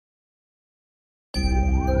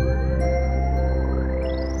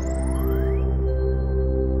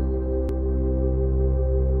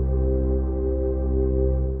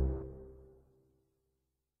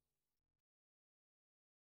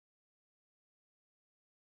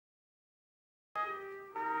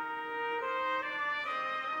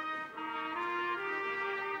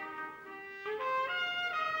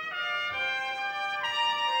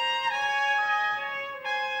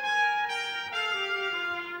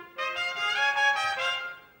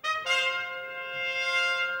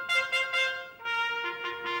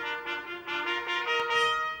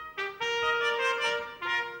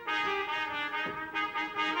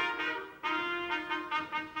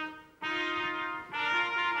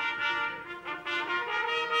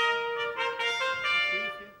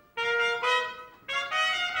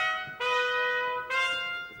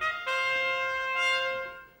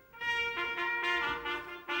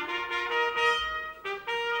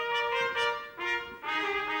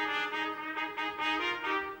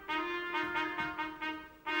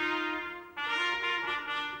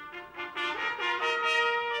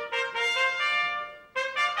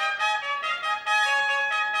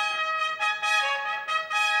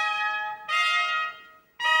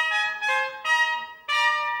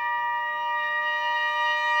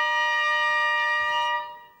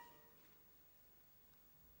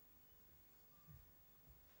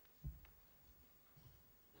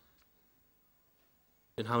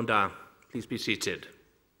Prynhawn da, please be seated.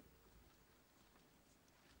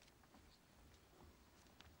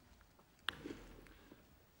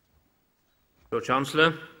 Lord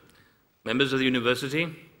Chancellor, members of the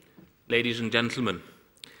University, ladies and gentlemen,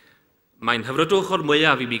 mae'n hyfrydwch o'r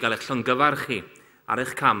mwyaf I mi gael eich llongyfarch chi ar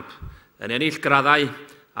eich camp yn ennill graddau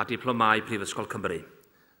a diplomau Prifysgol Cymru.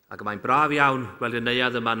 Ac mae'n braf iawn gweld y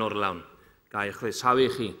neuadd yma yn Orlawn, gael eich chroesawu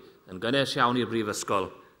chi yn gynnes iawn i'r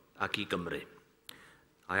Brifysgol ac I Gymru.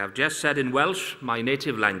 I have just said in Welsh, my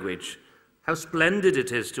native language, how splendid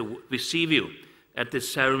it is to receive you at this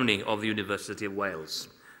ceremony of the University of Wales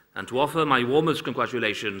and to offer my warmest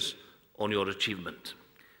congratulations on your achievement.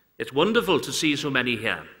 It's wonderful to see so many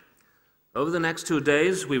here. Over the next 2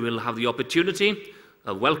 days, we will have the opportunity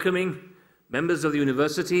of welcoming members of the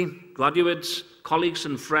university, graduates, colleagues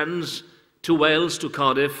and friends to Wales, to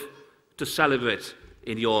Cardiff, to celebrate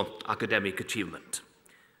in your academic achievement.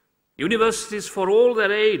 Universities, for all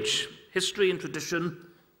their age, history and tradition,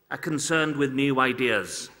 are concerned with new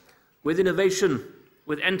ideas, with innovation,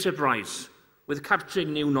 with enterprise, with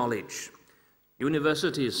capturing new knowledge.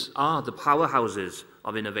 Universities are the powerhouses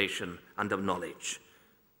of innovation and of knowledge.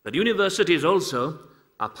 But universities also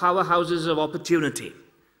are powerhouses of opportunity.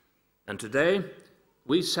 And today,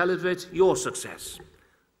 we celebrate your success,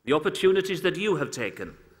 the opportunities that you have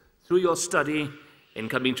taken through your study in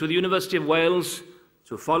coming to the University of Wales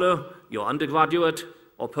to follow your undergraduate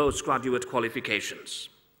or postgraduate qualifications.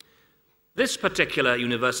 This particular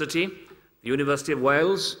university, the University of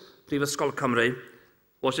Wales, Prifysgol Cymru,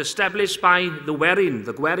 was established by the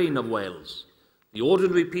Gwerin of Wales, the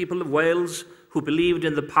ordinary people of Wales who believed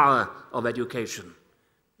in the power of education,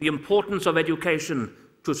 the importance of education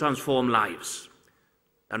to transform lives.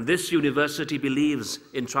 And this university believes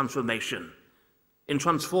in transformation, in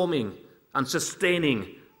transforming and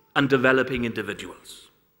sustaining and developing individuals.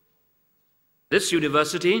 This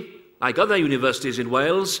university, like other universities in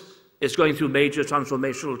Wales, is going through major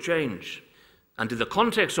transformational change. And in the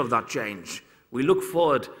context of that change, we look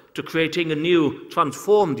forward to creating a new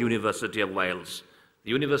transformed University of Wales,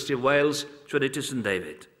 the University of Wales, Trinity St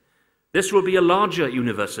David. This will be a larger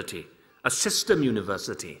university, a system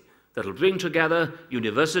university that will bring together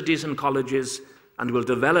universities and colleges and will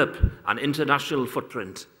develop an international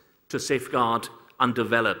footprint to safeguard and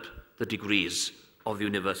develop the degrees of the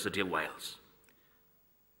University of Wales.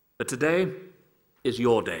 But today is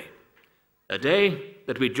your day, a day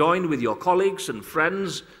that we join with your colleagues and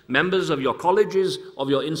friends, members of your colleges,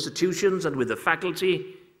 of your institutions, and with the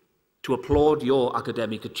faculty to applaud your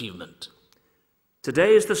academic achievement.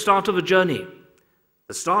 Today is the start of a journey,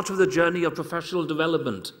 the start of the journey of professional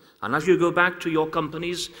development. And as you go back to your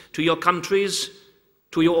companies, to your countries,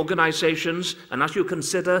 to your organizations, and as you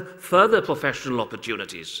consider further professional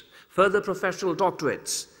opportunities, further professional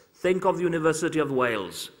doctorates, think of the University of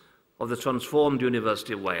Wales, of the transformed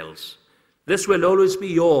University of Wales. This will always be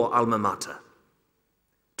your alma mater.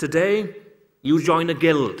 Today, you join a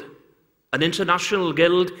guild, an international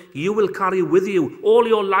guild. You will carry with you all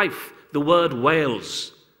your life the word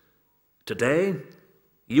Wales. Today,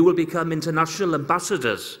 you will become international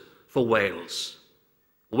ambassadors for Wales.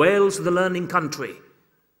 Wales, the learning country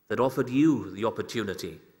that offered you the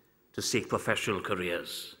opportunity to seek professional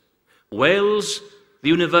careers. Wales, the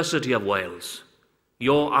University of Wales,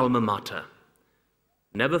 your alma mater.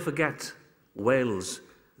 Never forget Wales,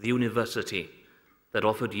 the university that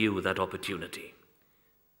offered you that opportunity.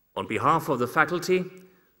 On behalf of the faculty,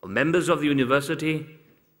 of members of the university,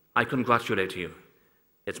 I congratulate you.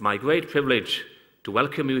 It's my great privilege to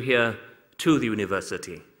welcome you here to the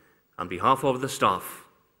university. On behalf of the staff,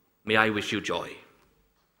 may I wish you joy.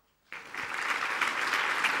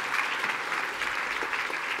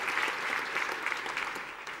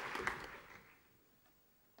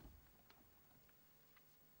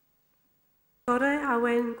 Bore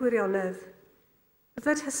awen gwirionedd.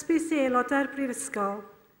 Byddai'r hysbys I aelodau'r Brifysgol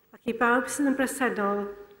ac I bawb sydd yn bresennol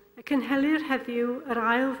y cynhelir heddiw yr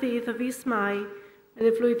ail ddydd o fis Mai yn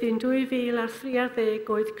y flwyddyn 2030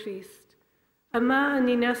 oed Crist. Yma yn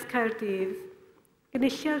Ninas Caerdydd,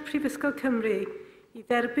 gynulliad Prifysgol Cymru I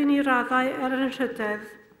dderbyn I raddau yr anrhydedd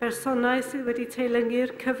bersonau sydd wedi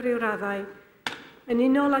teilyngu'r cyfryw raddau yn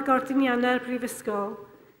unol ag ordiniannau'r Brifysgol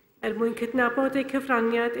mwyn cydnabod eu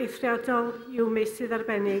cyfraniad eithriadol i'w meysydd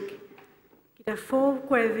arbennig, gyda phob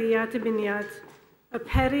gweddi a dymuniad, y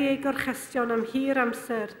peri ei gorchestion am hir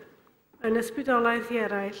amser yn ysbrydolaeth I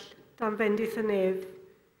eraill dan fendith y nef.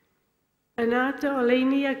 Yna dy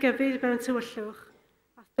oleini a gyfyd mewn tywyllwch,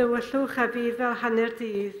 a dywyllwch a fydd fel hanner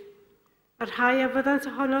dydd, a rhai a fyddant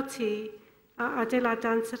ohono ti a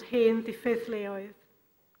adeiladant yr hen ddiffeith leoedd.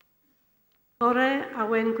 Bore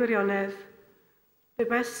awen gwirionedd. The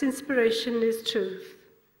best inspiration is truth.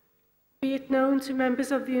 Be it known to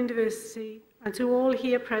members of the University and to all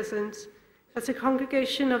here present that a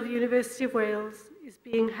congregation of the University of Wales is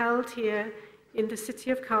being held here in the city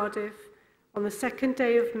of Cardiff on the 2nd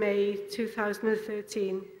day of May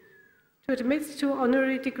 2013 to admit to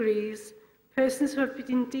honorary degrees persons who have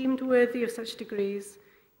been deemed worthy of such degrees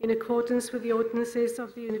in accordance with the ordinances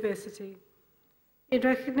of the University. In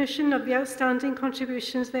recognition of the outstanding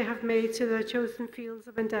contributions they have made to their chosen fields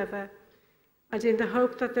of endeavour, and in the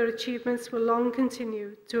hope that their achievements will long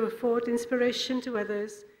continue to afford inspiration to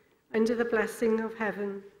others under the blessing of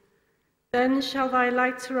heaven. Then shall thy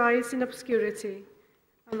light rise in obscurity,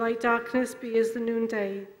 and thy darkness be as the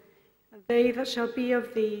noonday, and they that shall be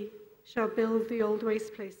of thee shall build the old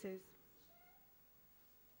waste places.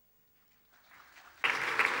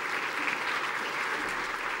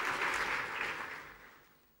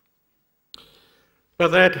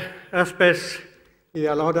 Bydded ysbys I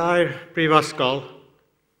aelodau'r Brifysgol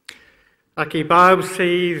ac I bawb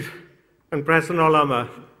sydd yn bresennol yma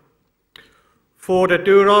fod y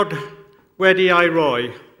diwrnod wedi ei roi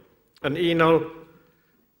yn unol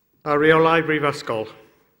a reolau Brifysgol.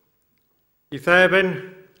 I dderbyn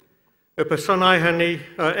y personau hynny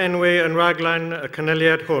a enwi yn raglen y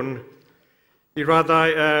cynnyliad hwn I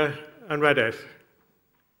raddau yn Redydd.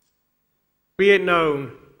 Be it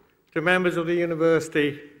known to members of the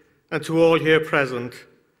University and to all here present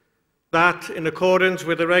that, in accordance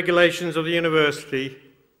with the regulations of the University,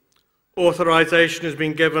 authorisation has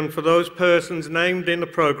been given for those persons named in the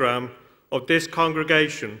programme of this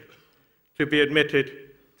congregation to be admitted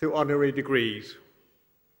to honorary degrees.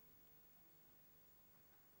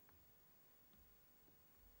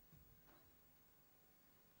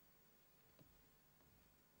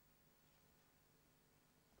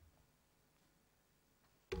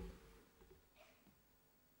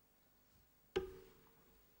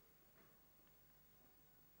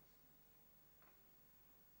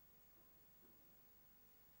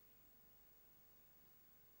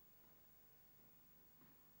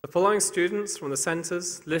 The following students from the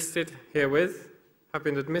centres listed herewith have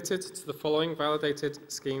been admitted to the following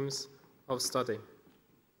validated schemes of study.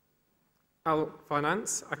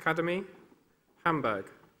 Finance Academy,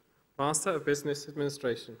 Hamburg, Master of Business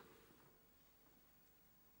Administration.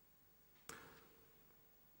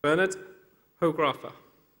 Bernard Hografer.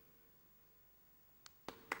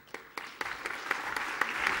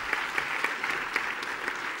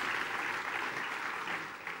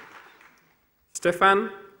 Stefan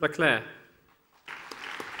Leclerc.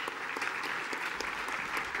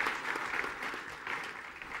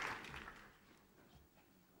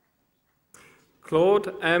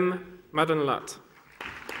 Claude M. Madenlat.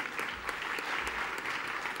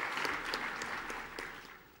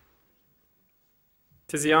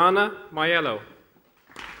 Tiziana Maiello.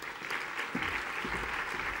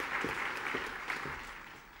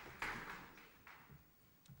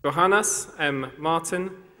 Johannes M. Martin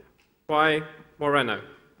Y. Moreno.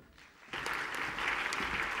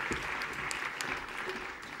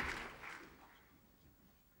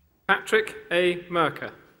 Patrick A.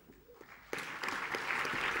 Merker.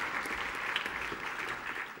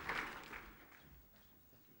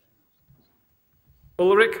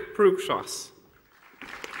 Ulrich Prugschoss.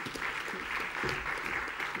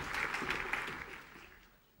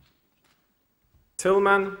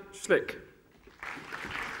 Tillman Schlick.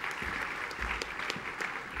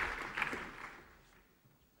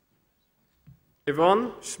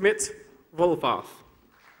 Yvonne Schmidt-Wolbarth.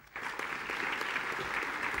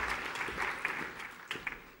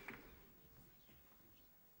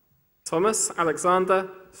 Thomas Alexander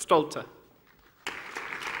Stolte.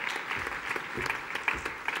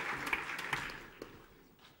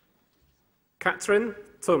 Catherine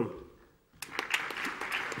Tum.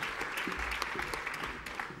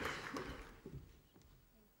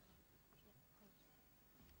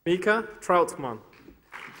 Mika Trautmann.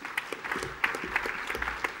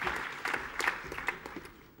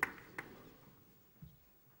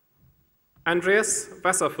 Andreas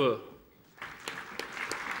Wasserfuhr.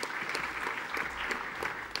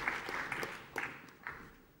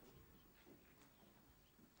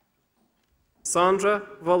 Sandra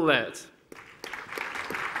Vollert.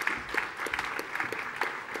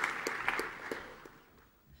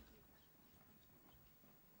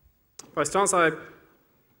 Vice Chancellor,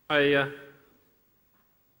 I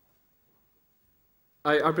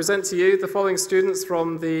present to you the following students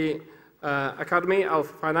from the Academy of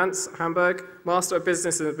Finance, Hamburg, Master of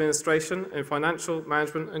Business Administration in Financial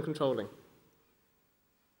Management and Controlling.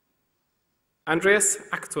 Andreas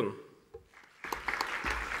Aktun.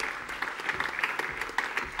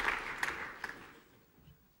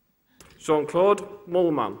 Jean-Claude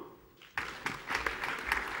Mollman.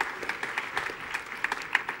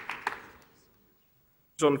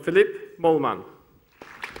 Jean-Philippe Mollman.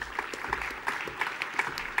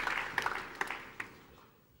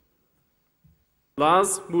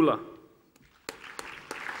 Lars Müller.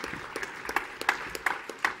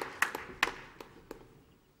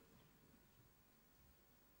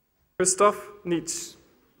 Christoph Nietzsche.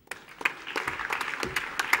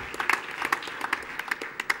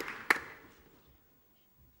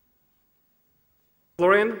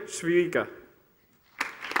 Florian Schwieger.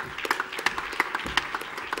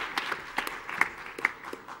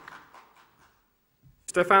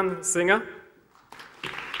 Stefan Singer.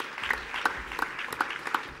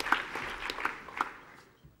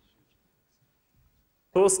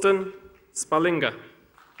 Thorsten Spallinger.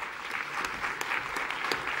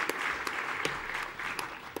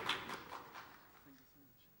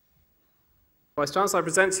 Vice-Chancellor, I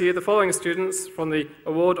present to you the following students from the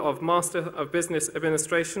Award of Master of Business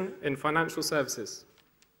Administration in Financial Services.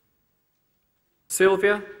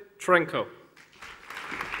 Sylvia Trenko.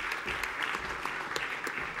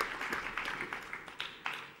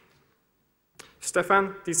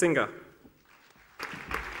 Stefan Diesinger.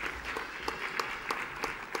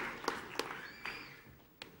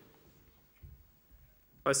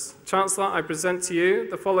 Vice-Chancellor, I present to you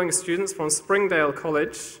the following students from Springdale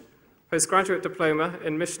College, Postgraduate Diploma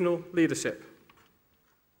in Missional Leadership.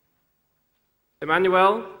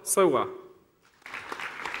 Emmanuel Sowa.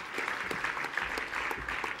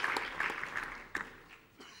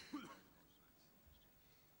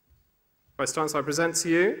 Vice-Chancellor, I present to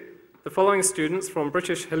you the following students from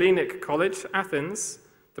British Hellenic College, Athens,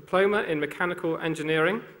 Diploma in Mechanical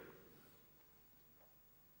Engineering.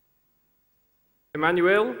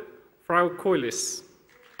 Emmanuel Frau Koilis.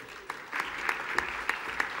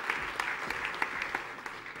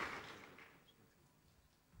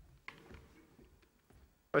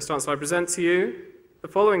 Vice-Chancellor, I present to you the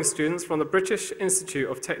following students from the British Institute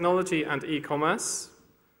of Technology and E-Commerce,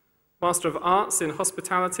 Master of Arts in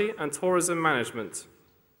Hospitality and Tourism Management.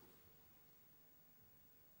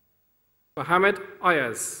 Mohamed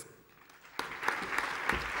Ayaz.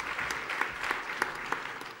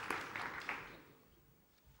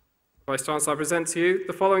 Vice-Chancellor, I present to you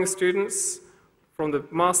the following students from the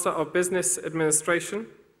Master of Business Administration,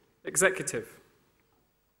 Executive.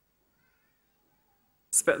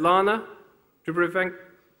 Svetlana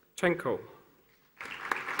Dubrovchenko.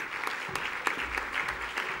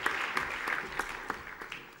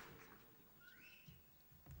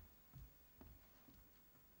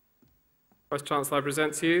 Vice-Chancellor, I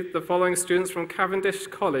present to you the following students from Cavendish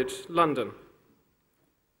College, London.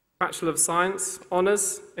 Bachelor of Science,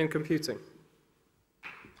 Honours in Computing.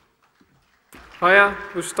 Haya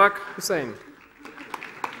Mushtaq Hussain.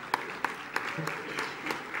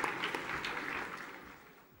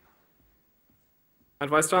 And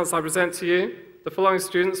Vice-Chancellor, I present to you the following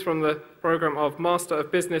students from the programme of Master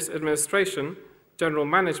of Business Administration, General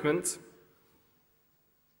Management.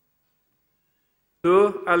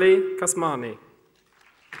 Nur Ali Kasmani.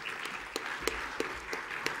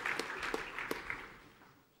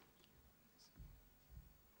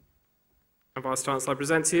 And Vice-Chancellor, I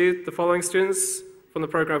present to you the following students from the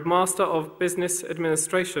programme of Master of Business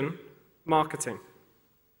Administration, Marketing.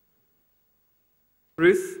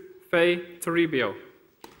 Ruth Faye Toribio.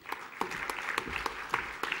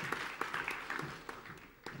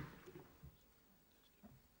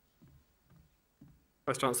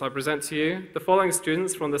 Vice-Chancellor, I present to you the following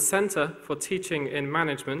students from the Centre for Teaching in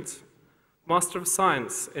Management, Master of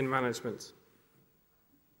Science in Management.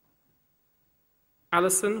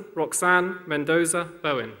 Alison Roxanne Mendoza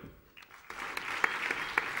Bowen.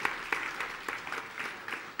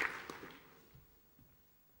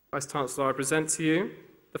 Vice-Chancellor, I present to you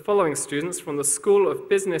the following students from the School of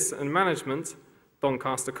Business and Management,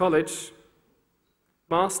 Doncaster College,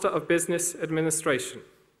 Master of Business Administration.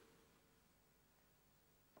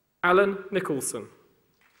 Alan Nicholson.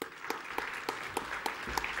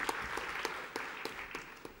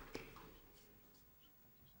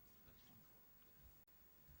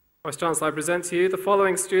 Vice-Chancellor, I present to you the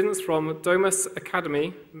following students from Domus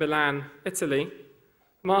Academy, Milan, Italy,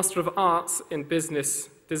 Master of Arts in Business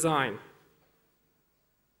Design.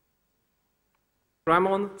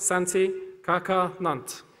 Ramon Santi Kaka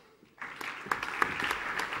Nant.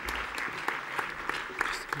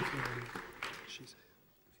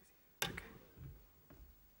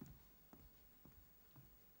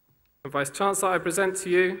 Vice-Chancellor, I present to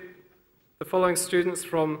you the following students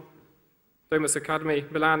from Domus Academy,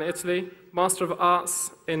 Milan, Italy, Master of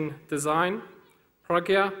Arts in Design,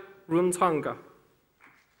 Pragya Runtanga.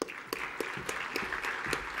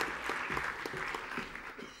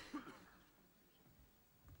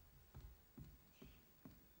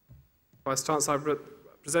 Vice Chancellor, I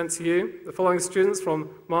present to you the following students from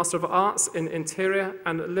Master of Arts in Interior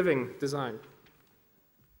and Living Design.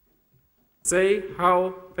 Zhe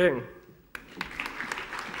Hao Ping.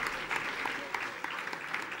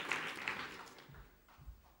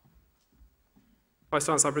 Vice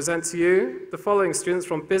Chancellor, I present to you the following students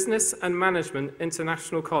from Business and Management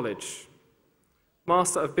International College.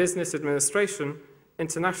 Master of Business Administration,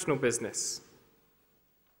 International Business.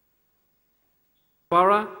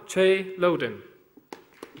 Bara Che Lodin.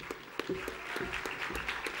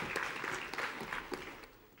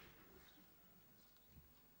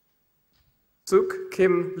 Suk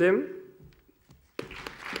Kim Lim.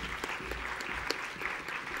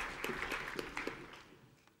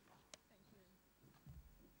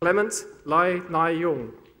 Clement Lai Nai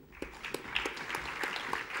Yung.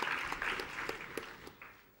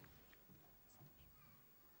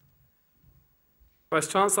 Vice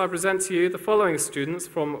Chancellor, I present to you the following students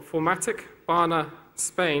from Formatic, Barna,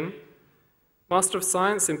 Spain, Master of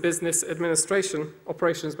Science in Business Administration,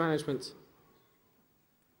 Operations Management.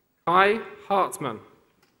 Kai Hartmann.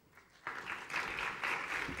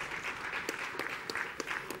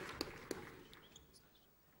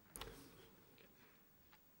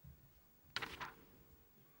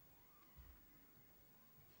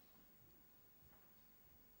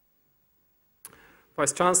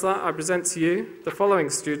 Vice Chancellor, I present to you the following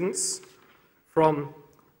students from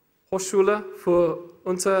Hochschule für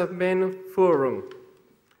Unternehmensführung,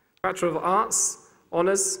 Bachelor of Arts,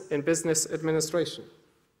 Honours in Business Administration.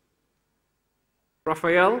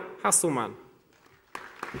 Raphael Hasselmann.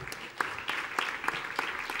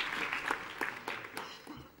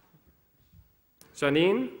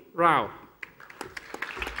 Janine Rao.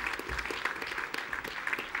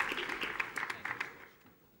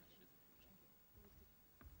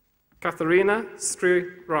 Katharina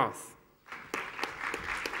Strie-Rath.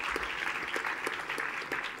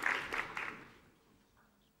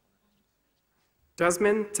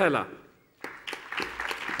 Jasmine Teller.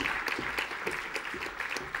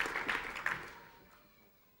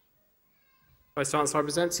 Vice Chancellor, I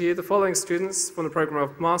present to you the following students from the programme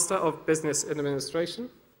of Master of Business Administration.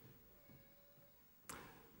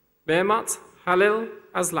 Mehmet Halil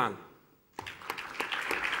Aslan.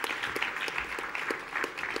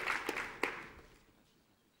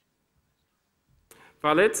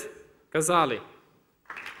 Walid Ghazali.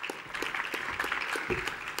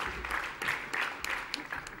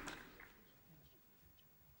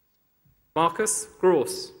 Marcus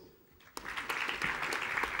Gross.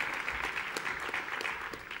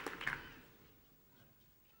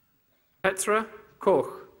 Petra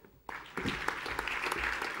Koch.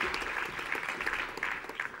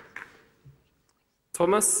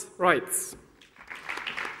 Thomas Reitz.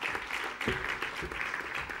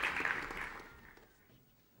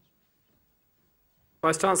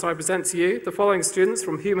 Vice Chancellor, I present to you the following students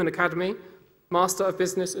from Human Academy, Master of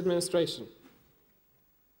Business Administration.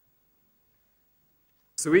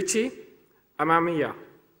 Suichi Amamiya.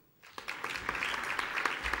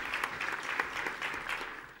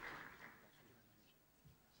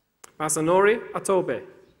 Masanori Atobe.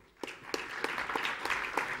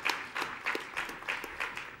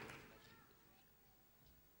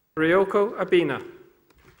 Ryoko Abina.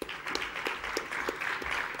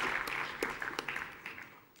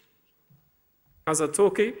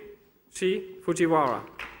 Kazatoki Shi Fujiwara.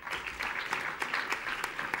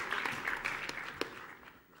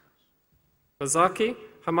 Mazaki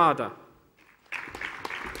Hamada.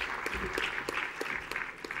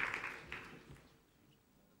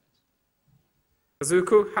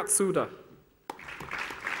 Kazuko Hatsuda.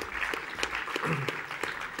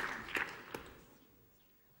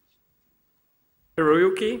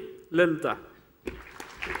 Hiroyuki Lilda.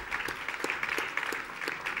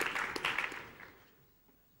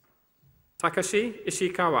 Takashi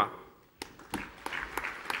Ishikawa.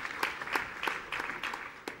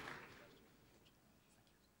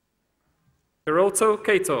 Hiroto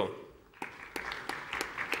Kato.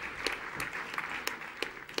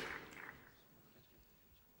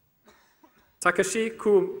 Takashi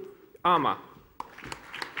Kuama.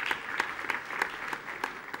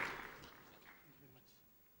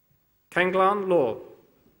 Kenglan Law.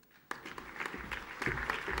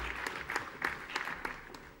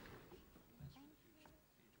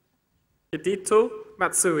 Hidito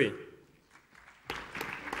Matsui.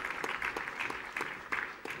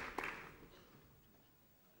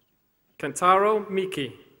 Kentaro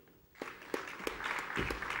Miki.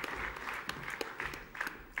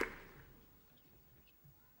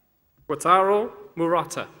 Wataru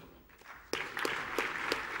Murata.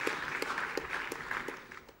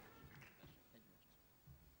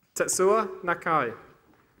 Tetsuya Nakai.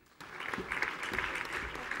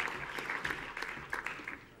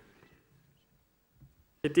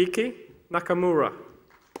 Hideki Nakamura.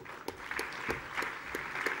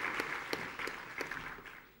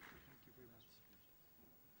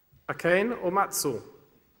 Akane Omatsu.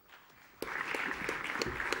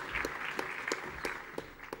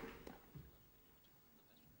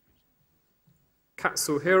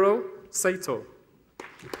 Katsuhiro Saito.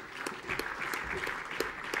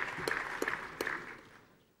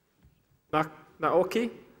 Naoki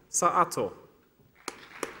Saato.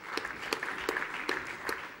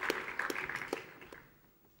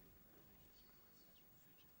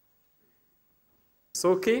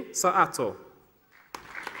 Soki Saato.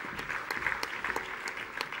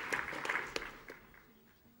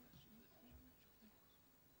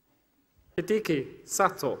 Hideki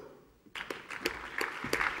Sato.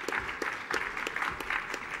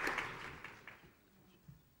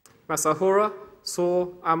 Masahura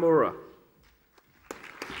So Amura.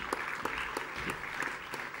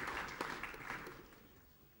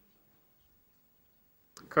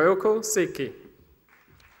 Kyoko Seki.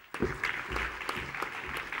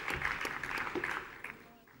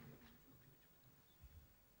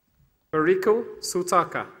 Mariko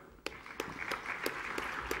Sutaka.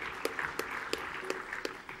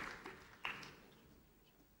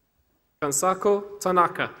 Kansako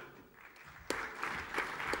Tanaka.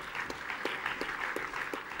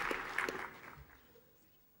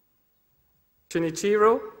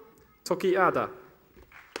 Shinichiro Tokiada.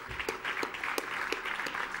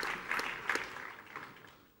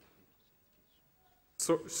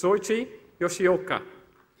 Soichi Yoshioka.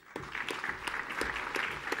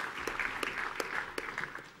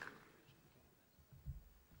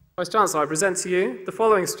 Vice Chancellor, I present to you the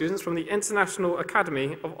following students from the International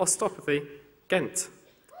Academy of Osteopathy, Ghent.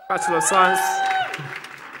 Bachelor of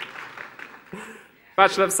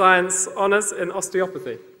Science, Honours in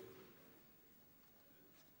Osteopathy.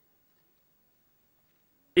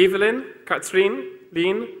 Evelyn Katrine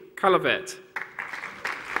Lien Calavet.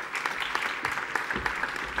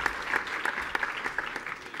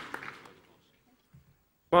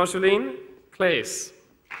 Marjolaine Claes.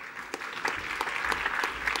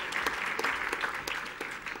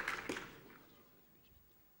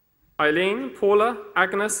 Eileen Paula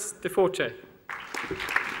Agnes Deforche.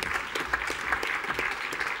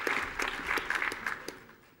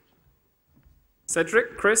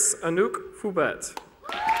 Cedric Chris Anouk Foubert.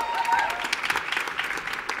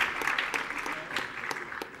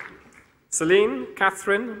 Celine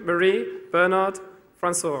Catherine Marie Bernard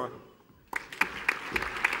Francois.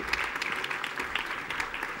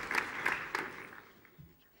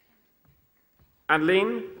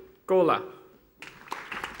 Anlene Gola.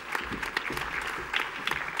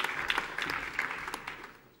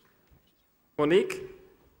 Monique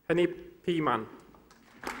Henny Pieman.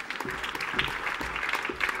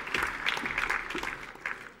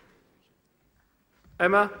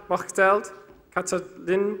 Emma Machteld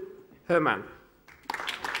Katalin Herman.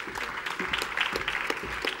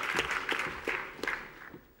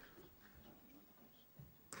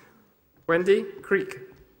 Wendy Creek.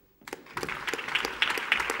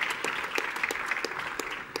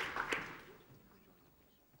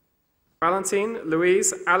 Valentine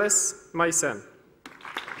Louise Alice Mason.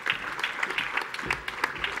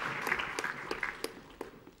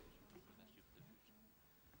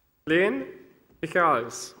 Lynn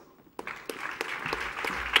Michaels.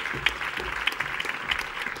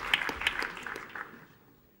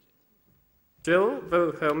 Jill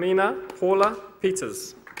Wilhelmina Paula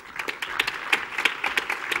Peters.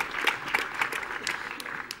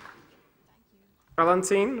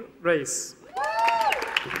 Valentine Race.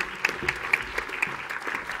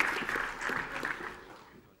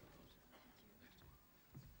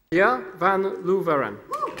 Pia van Loeveren.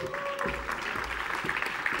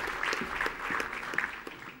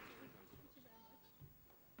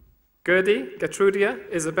 Gerdy Gertrudia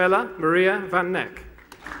Isabella Maria van Neck.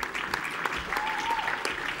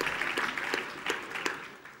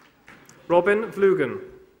 Robin Vlugen.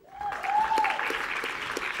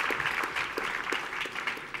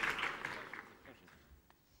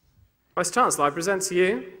 Vice Chancellor, I present to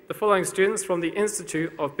you the following students from the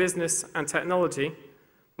Institute of Business and Technology,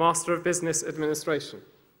 Master of Business Administration.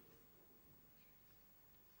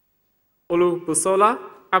 Olu Busola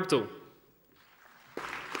Abdul.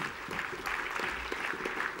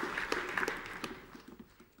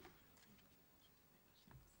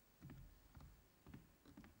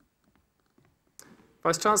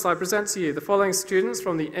 Vice Chancellor, I present to you the following students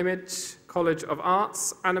from the Image College of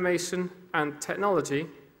Arts, Animation and Technology,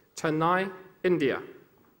 Chennai, India.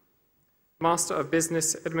 Master of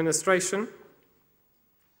Business Administration,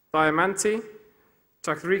 Diamanti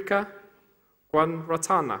Chakrika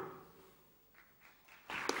Gwanratana.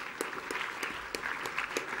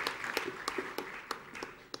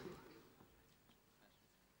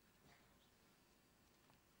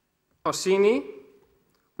 Oshini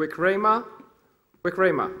Wikrema.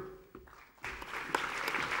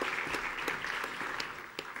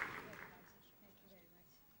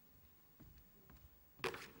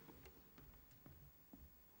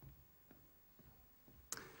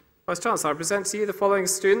 Vice Chancellor, I present to you the following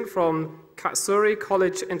student from Katsuri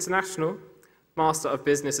College International, Master of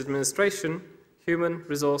Business Administration, Human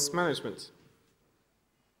Resource Management.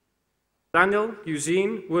 Daniel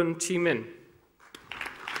Eugene Wun Chi Min.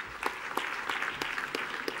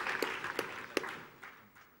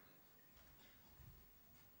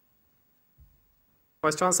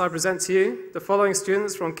 Vice Chancellor, I present to you the following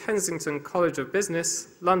students from Kensington College of Business,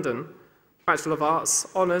 London, Bachelor of Arts,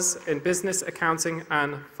 Honours in Business, Accounting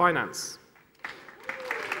and Finance.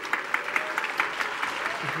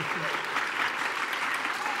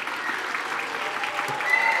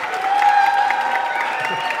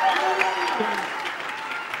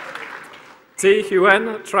 Ti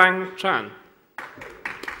Huen Trang Chan.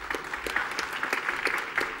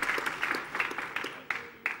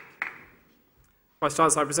 Vice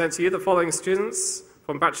Chancellor, I present to you the following students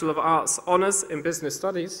from Bachelor of Arts, Honours in Business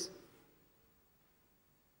Studies.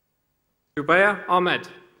 Ubaya Ahmed.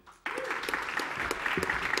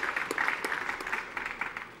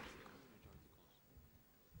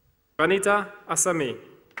 Vanita Asami.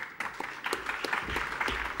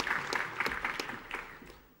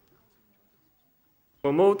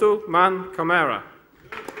 Momodu Man Kamara.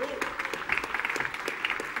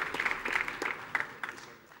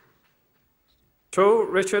 Cho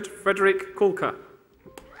Richard Frederick Kulka.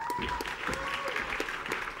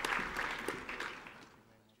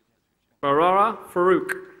 Barara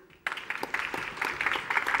Farouk.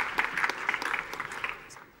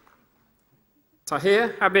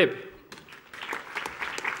 Tahir Habib.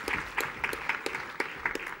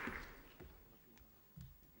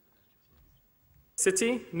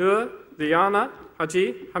 Siti Nur Liana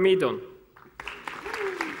Haji Hamidon.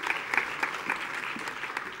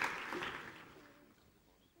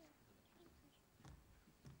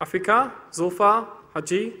 Afika Zulfa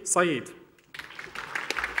Haji Saeed.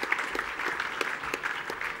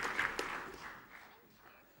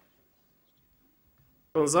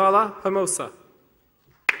 Gonzala Hermosa.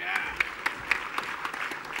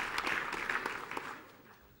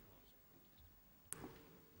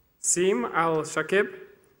 Sim Al-Shakib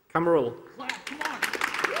Kamarul.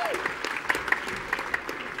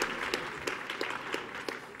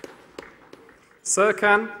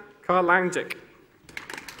 Serkan Karlangic.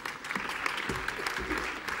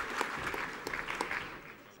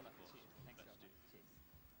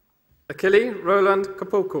 Akili Roland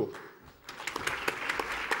Kapoku.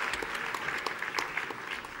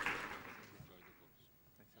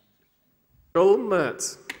 Gul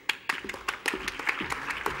Mert.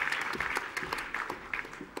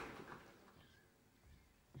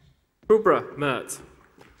 Kubra Mert.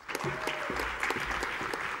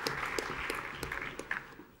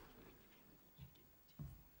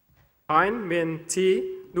 Hein Min T.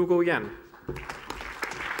 Nugoyan.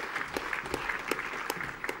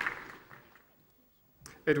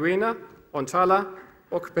 Edwina Ontala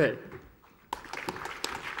Okpe.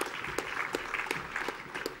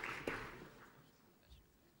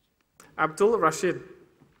 Abdul Rashid.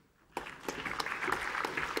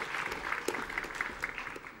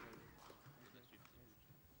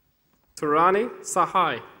 Turani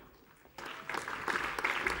Sahai.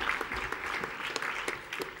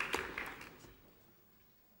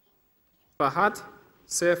 Fahad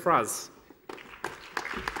Sefraz.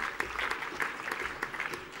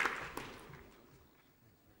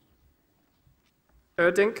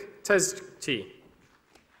 Erdink Tezchi.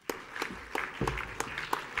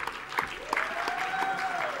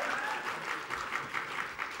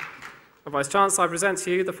 Vice Chancellor, I present to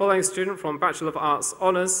you the following student from Bachelor of Arts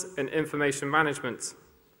Honours in Information Management.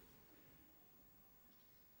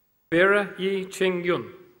 Vera Yi Ching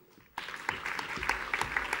Yun.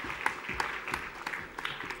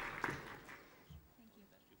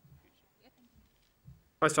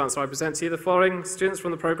 Vice Chancellor, I present to you the following students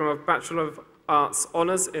from the programme of Bachelor of Arts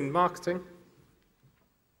Honours in Marketing.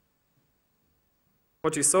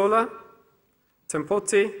 Mojisola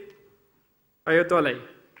Tempoti Ayodole.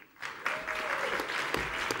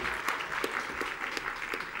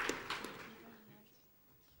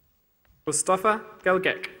 Mustafa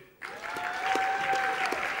Gelgek.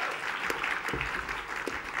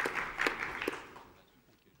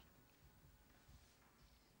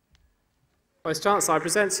 Vice Chancellor, I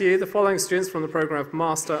present to you the following students from the programme of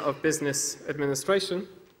Master of Business Administration.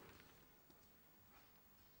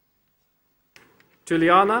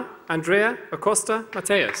 Juliana Andrea Acosta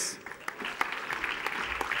Mateus.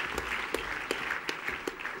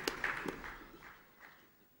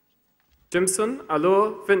 Jimson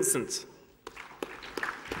Alor Vincent.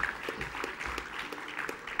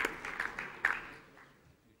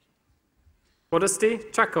 Modesty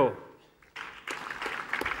Chaco.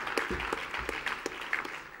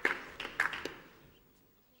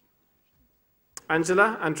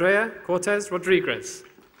 Angela Andrea Cortez Rodriguez.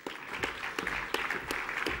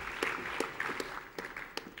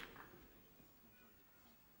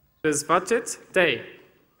 Lizvachit Day.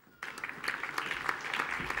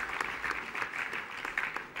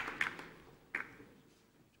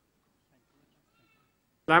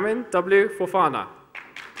 Lamin W. Fofana.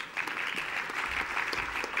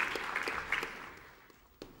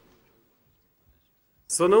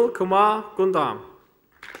 Sunil Kumar Gundam.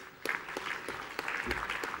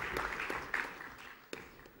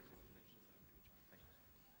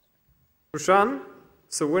 Rushan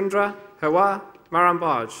Sawindra Hewa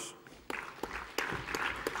Marambaj.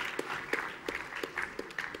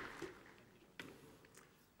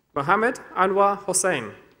 Mohammed Anwar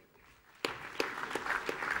Hossain.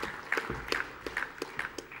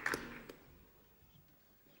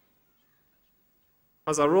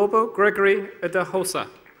 Azarobo Gregory Edahosa.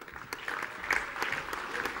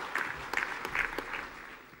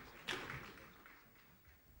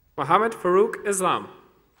 Mohammed Farouk Islam.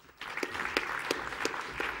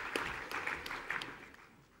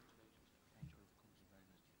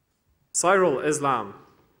 Cyril Islam.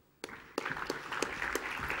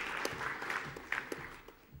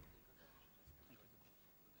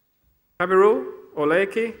 Kabiru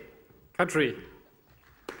Oleki Kadri.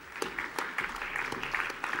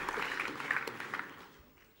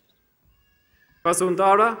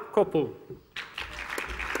 Basundara Kopu.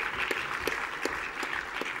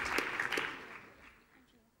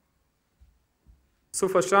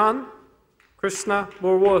 Sufashan Krishna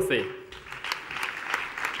Murworthy.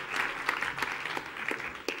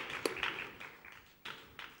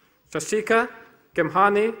 Shashika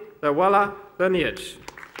Gemhani Lewala lineage.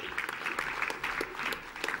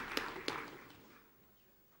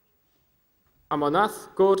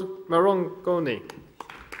 Amonath God Marongoni.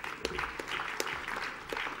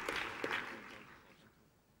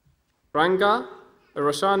 Ranga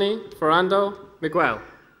Roshani Ferrando Miguel.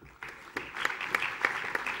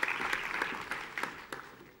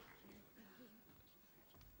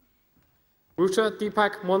 Rucha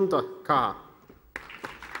Deepak Mondakar.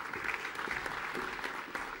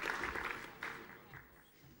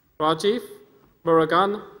 Rajiv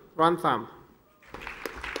Murugan Rantham.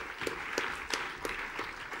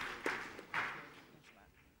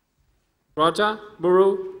 Raja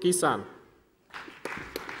Muru Gisan.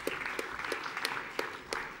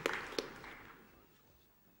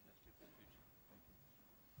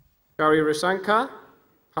 Gary Rishanka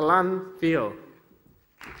Palan Veal.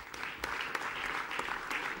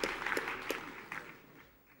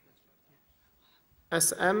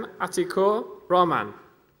 SM Atiko Rahman.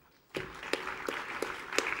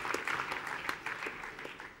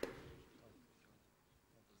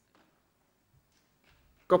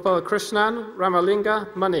 Gopal Krishnan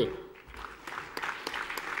Ramalinga Mani.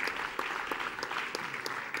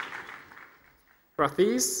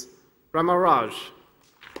 Rathis Ramaraj.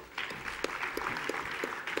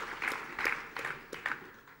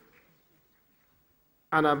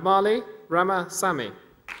 Anamali Ramasamy.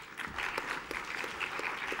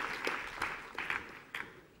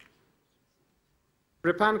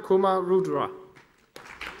 Ripan Kumar Rudra.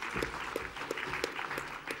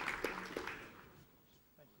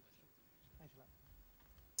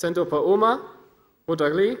 Sendopa Uma,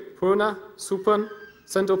 Udagli, Purna, Supan,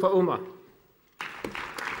 Sendopa Uma.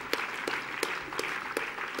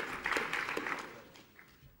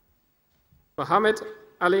 Mohammed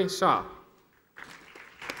Ali Shah.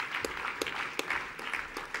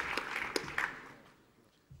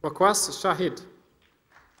 Wakwas Shahid.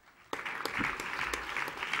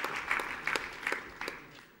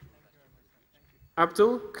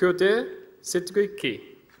 Abdul Kurdir Siddiqui.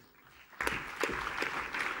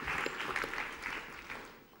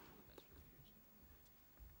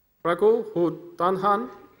 Raghu Hudanhan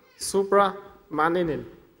Subra Maninin.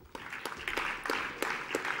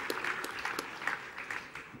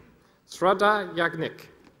 Shraddha Yagnik.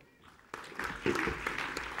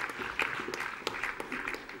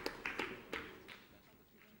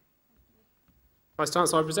 Vice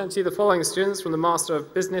Chancellor, I present to you the following students from the Master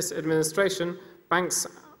of Business Administration, Banks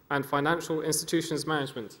and Financial Institutions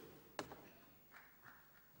Management.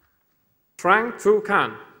 Trang Tu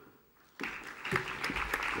Kan.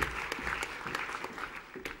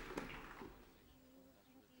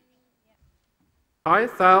 Hai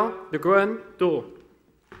Thao De Guen Do.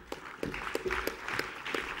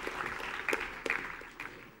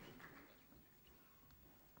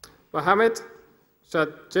 Mohammed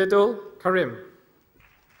Shajidul Karim.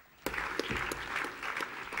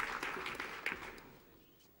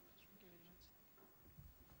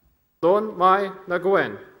 Don Mai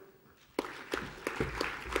Naguen.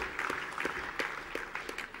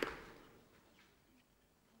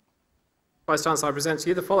 Vice Chancellor, I present to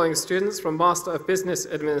you the following students from Master of Business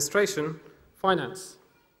Administration, Finance.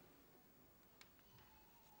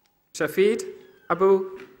 Shafid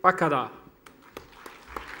Abu Bakada.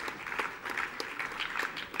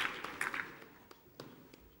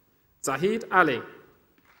 Zahid Ali.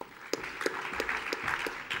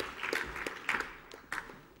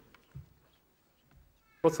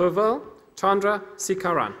 Prothoval Chandra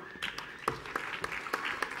Sikaran.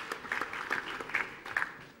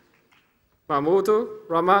 Mahmudu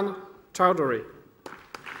Rahman Chowdhury.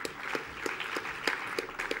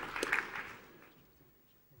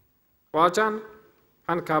 Rajan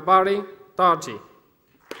Pankabari Darji.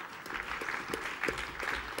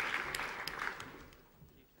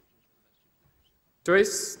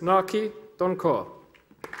 Joyce Naki Donkor.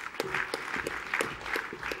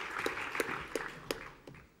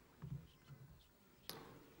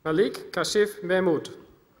 Malik Kashif Mahmood.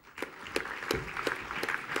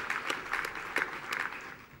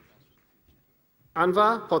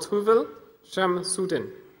 Anwar Pothuvel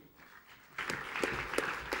Shamsuddin.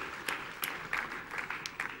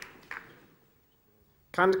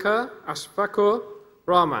 Kandka Ashfakur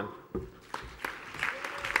Rahman.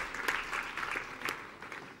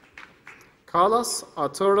 Carlos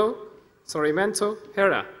Arturo Sorimento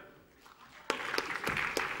Hera.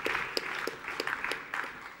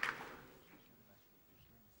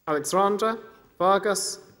 Alexandra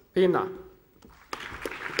Vargas Pina.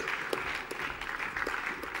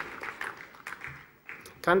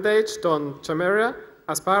 Candage Don Chameria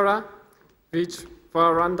Aspara Vij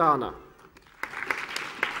Varandana.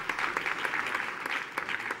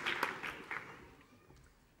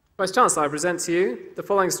 Vice Chancellor, I present to you the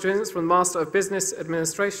following students from the Master of Business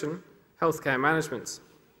Administration, Healthcare Management.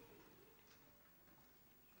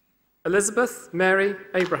 Elizabeth Mary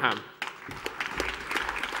Abraham.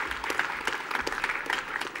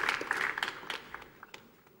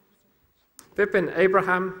 Vipin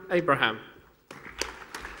Abraham Abraham.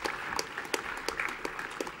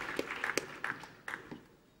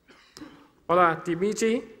 Ola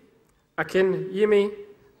Dimiji Akin Yimi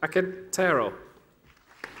Akintero.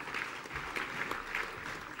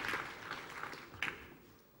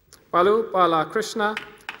 Balu Bala Krishna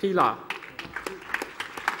Pila.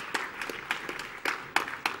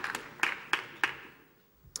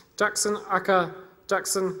 Jackson Aka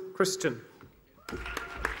Jackson Christian.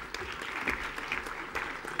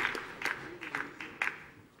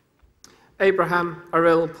 Abraham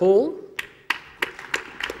Aril Paul.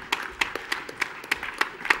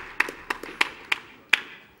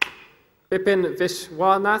 Bipin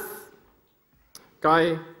Vishwanath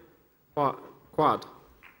Guy Quad.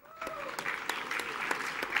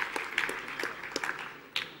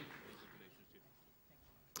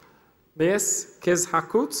 Nias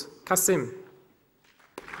Kizhakut Kasim.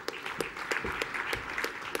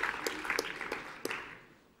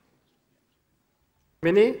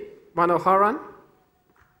 Mini Manoharan.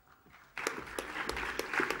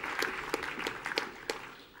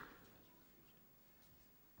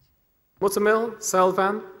 Mutamil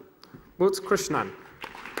Selvan Mut Krishnan.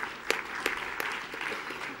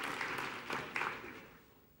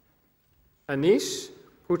 Anish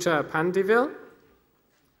Pucha Pandivil.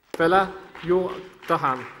 Bella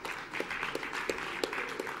Dahan.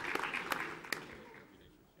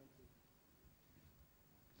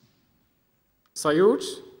 Sayuj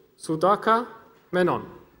Sudaka Menon.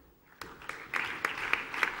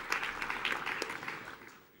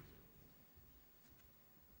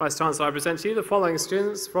 Vice Chancellor, I present to you the following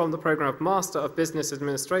students from the Programme of Master of Business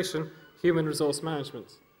Administration, Human Resource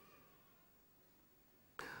Management.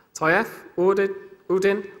 Tayyef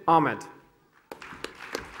Udin Ahmed.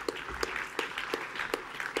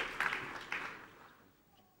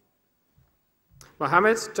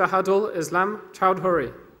 Mohammed Jahadul Islam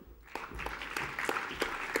Chowdhury.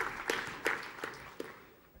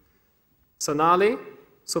 Sonali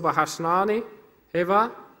Subhashnani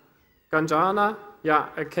Heva Ganjana Ya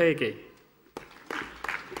Akegi.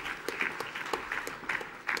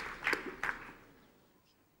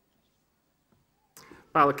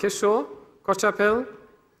 Balkishore, Kochapil,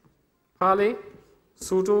 Pali,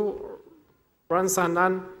 Sudu,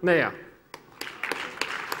 Ransanan, Nea.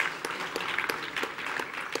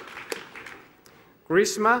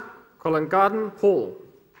 Grishma Kolangarden Paul.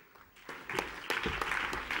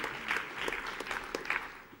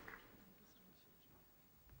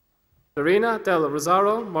 Lorena del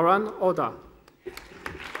Rosario Moran Oda.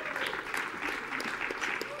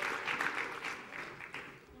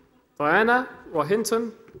 Diana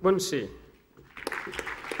Rohinton Munshi.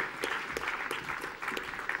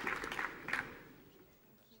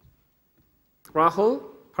 Rahul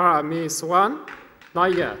Paramiswan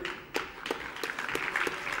Nair.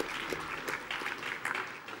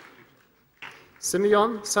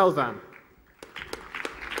 Simeon Selvan.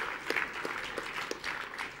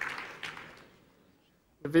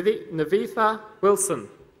 Navitha Wilson.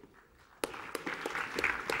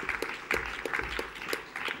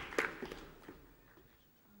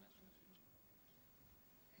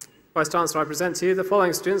 Vice Chancellor, I present to you the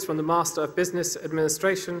following students from the Master of Business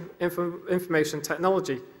Administration Information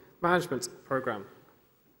Technology Management Programme.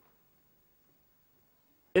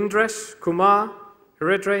 Indresh Kumar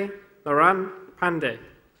Hiridre Naran Pandey.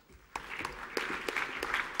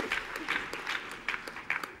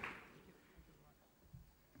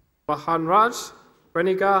 Vahanraj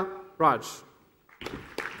Reniga Raj.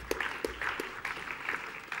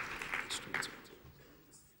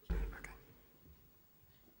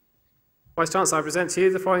 Vice Chancellor, I present to you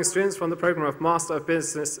the following students from the programme of Master of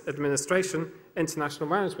Business Administration International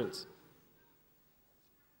Management.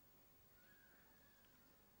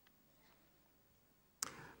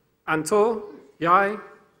 Antor Yai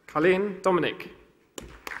Kalin Dominic.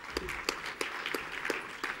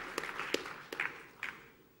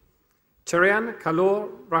 Cherian Kalor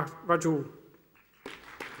Raju.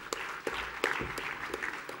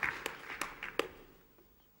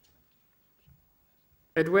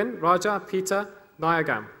 Edwin Raja Peter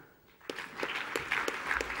Nayagam.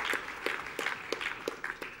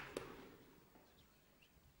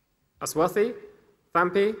 Aswathi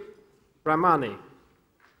Thampi Ramani.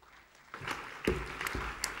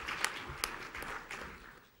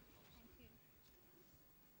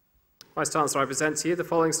 Vice Chancellor, I present to you the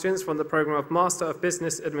following students from the programme of Master of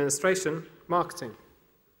Business Administration Marketing.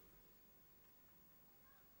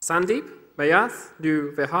 Sandeep Mayath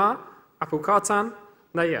Liu Vihar Apukatan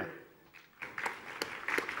Naya.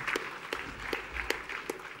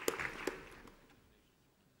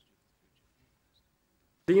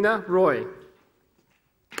 Dina Roy.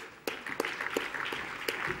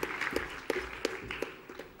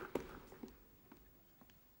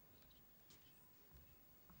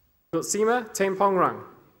 Lutsima Tempongrang.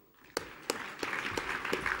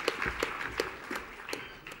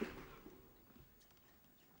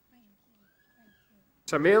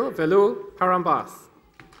 Jamil Velu Parambath.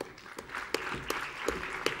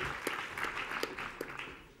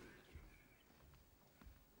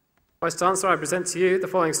 Vice Chancellor, I present to you the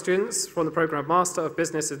following students from the programme Master of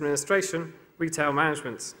Business Administration, Retail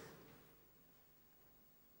Management.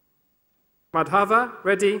 Madhava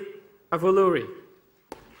Reddy Avuluri.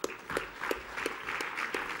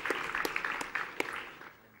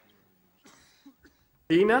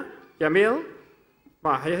 Dina Yamil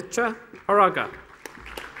Mahecha Haraga.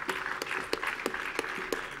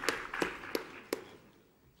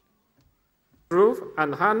 Dhruv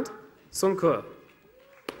and Hand Sunkur.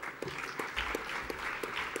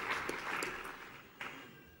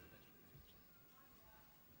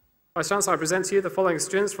 Vice Chancellor, I present to you the following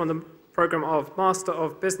students from the programme of Master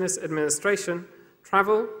of Business Administration,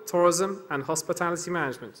 Travel, Tourism and Hospitality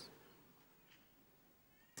Management.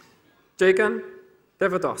 Jagan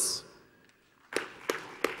Devados.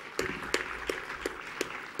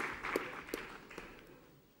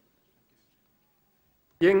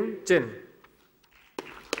 Ying Jin.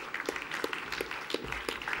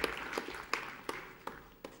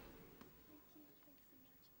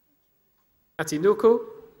 Atinuku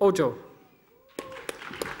Ojo.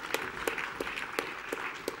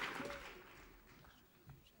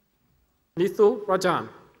 Nithu Rajan.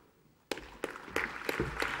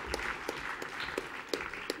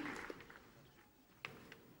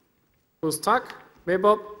 Mustak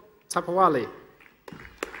Mebob Tapawali.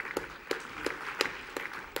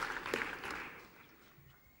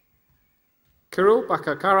 Kiru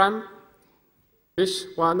Bakakaran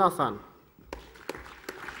Vishwanathan.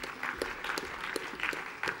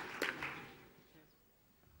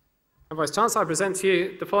 And Vice Chancellor, I present to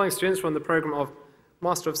you the following students from the programme of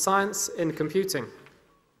Master of Science in Computing.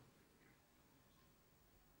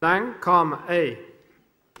 Nang Kam A.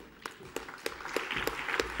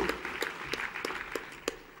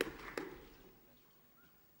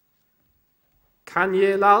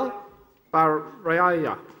 Kanyelal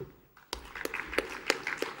Baraya.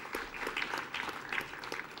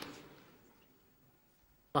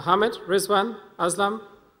 Mohammed Rizwan Aslam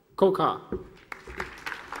Kokar.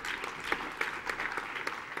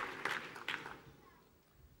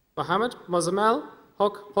 Mohammed Mozamel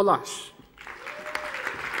Hok Holash.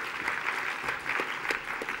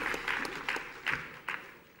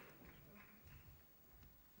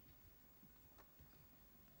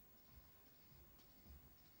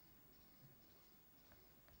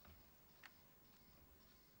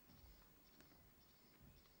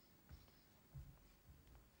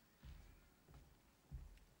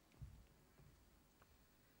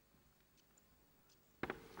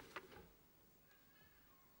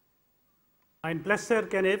 Mae'n bleser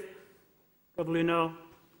gennyf gyflwyno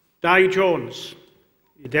Dai Jones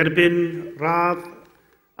i derbyn radd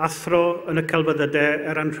athro yn y celfyddydau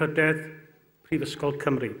anrhydedd Prifysgol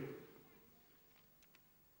Cymru.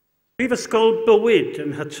 Prifysgol bywyd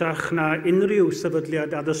yn hytrach na unrhyw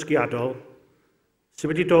sefydliad addysgiadol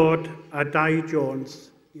sydd wedi dod â Dai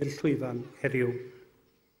Jones i'r llwyfan heddiw.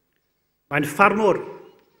 Mae'n ffarmwr,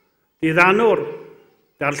 diddanwr,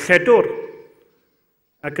 darlledwr,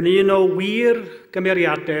 ac yn un o wir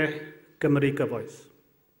gymeriadau Gymru gyfoes.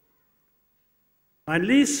 Mae'n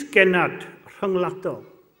lys genad rhyngwladol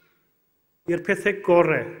i'r pethau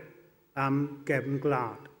gorau am gefn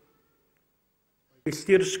gwlad.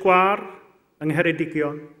 Filltir sgwâr yng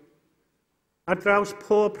Ngheredigion ar draws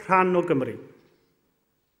pob rhan o Gymru,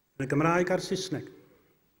 yn y Gymraeg a'r Saesneg.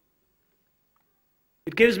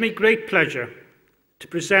 It gives me great pleasure to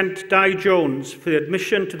present Dai Jones for the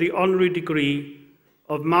admission to the honorary degree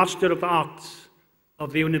of Master of Arts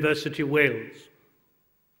of the University of Wales.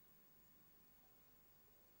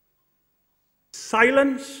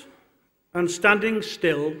 Silence and standing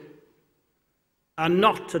still are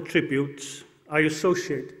not attributes I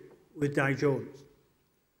associate with Dai Jones.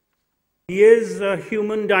 He is a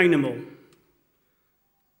human dynamo,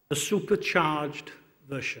 a supercharged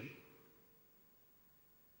version.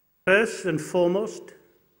 First and foremost,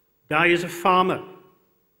 Dai is a farmer,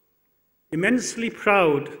 immensely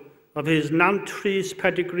proud of his Nantries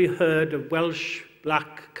pedigree herd of Welsh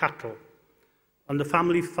black cattle on the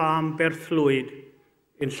family farm Berthlwyd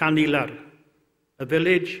in Llanilar, a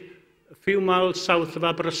village a few miles south of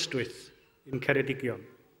Aberystwyth in Ceredigion.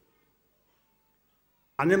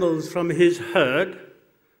 Animals from his herd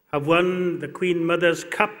have won the Queen Mother's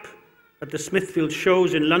Cup at the Smithfield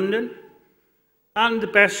Shows in London and the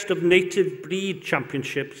Best of Native Breed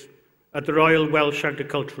Championships at the Royal Welsh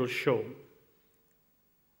Agricultural Show.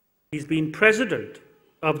 He's been president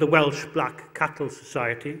of the Welsh Black Cattle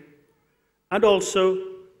Society and also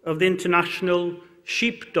of the International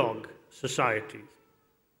Sheepdog Society.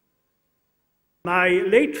 My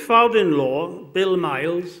late father-in-law, Bill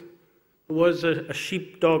Miles, who was a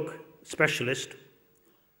sheepdog specialist,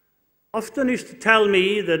 often used to tell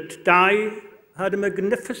me that Dai had a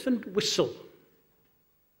magnificent whistle,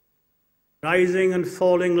 rising and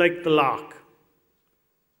falling like the lark,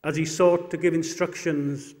 as he sought to give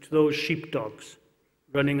instructions to those sheepdogs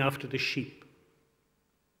running after the sheep.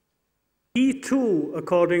 He too,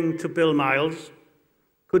 according to Bill Miles,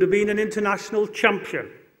 could have been an international champion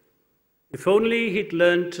if only he'd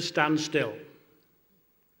learned to stand still,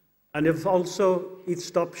 and if also he'd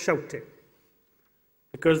stopped shouting,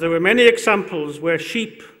 because there were many examples where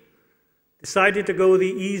sheep decided to go the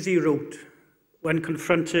easy route when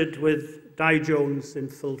confronted with Dai Jones in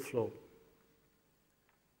full flow.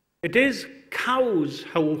 It is cows,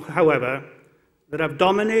 however, that have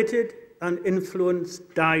dominated and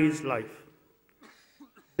influenced Dai's life.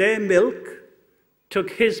 Their milk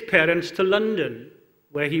took his parents to London,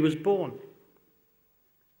 where he was born.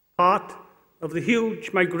 Part of the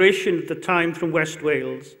huge migration at the time from West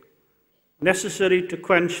Wales, necessary to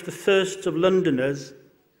quench the thirst of Londoners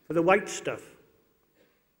for the white stuff.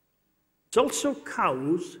 It's also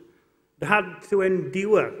cows that had to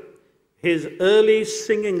endure his early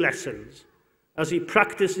singing lessons as he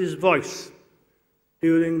practiced his voice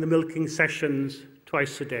during the milking sessions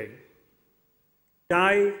twice a day.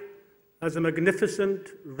 Dai has a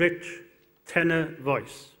magnificent, rich tenor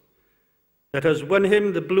voice that has won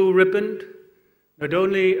him the blue ribbon not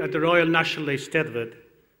only at the Royal National Eisteddfod,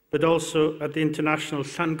 but also at the International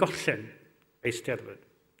Llangollen Eisteddfod.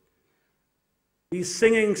 These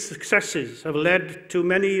singing successes have led to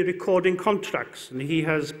many recording contracts, and he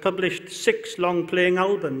has published 6 long-playing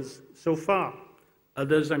albums so far.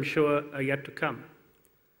 Others, I'm sure, are yet to come.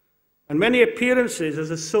 And many appearances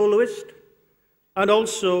as a soloist, and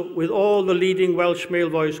also with all the leading Welsh male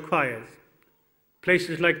voice choirs,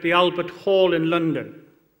 places like the Albert Hall in London,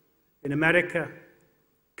 in America,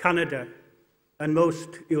 Canada, and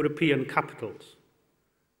most European capitals,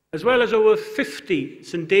 as well as over 50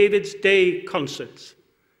 St. David's Day concerts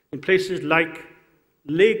in places like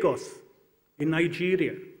Lagos in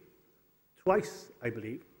Nigeria, twice, I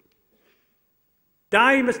believe.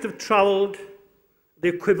 Dai must have travelled the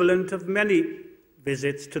equivalent of many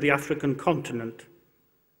visits to the African continent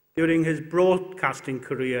during his broadcasting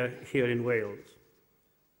career here in Wales.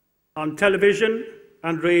 On television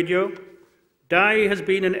and radio, Dai has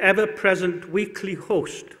been an ever-present weekly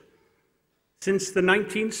host since the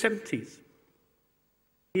 1970s.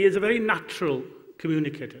 He is a very natural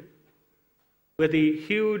communicator, with the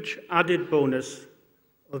huge added bonus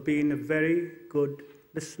of being a very good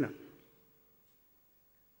listener.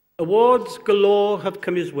 Awards galore have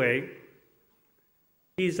come his way.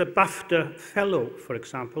 He's a BAFTA Fellow, for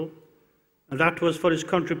example, and that was for his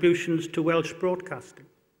contributions to Welsh broadcasting.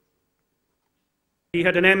 He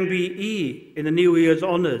had an MBE in the New Year's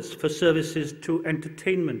Honours for services to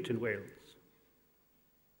entertainment in Wales.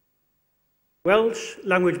 Welsh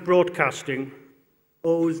language broadcasting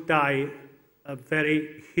owes Dai a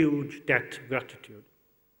very huge debt of gratitude.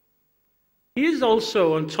 He is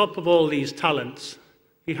also, on top of all these talents,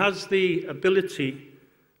 he has the ability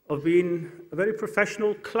of being a very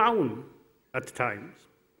professional clown at times,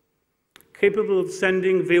 capable of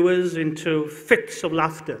sending viewers into fits of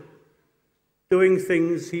laughter, doing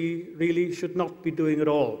things he really should not be doing at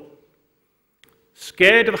all.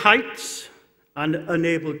 Scared of heights and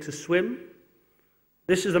unable to swim,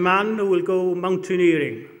 this is a man who will go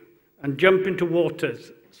mountaineering and jump into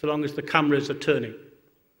waters so long as the cameras are turning.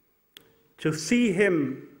 To see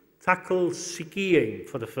him tackle skiing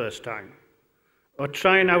for the first time, or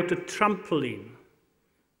trying out a trampoline,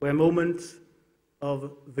 were moments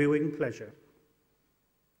of viewing pleasure.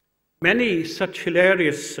 Many such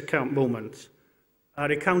hilarious moments are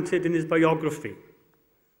recounted in his biography,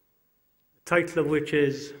 the title of which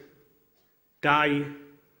is Die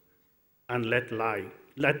and Let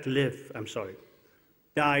Live.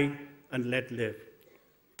 Die and Let Live.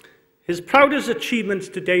 His proudest achievements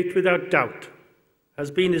to date, without doubt, has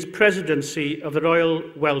been his presidency of the Royal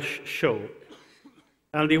Welsh Show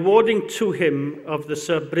and the awarding to him of the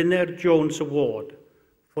Sir Brynner Jones Award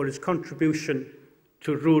for his contribution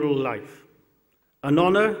to rural life, an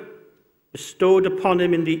honour bestowed upon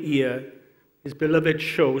him in the year his beloved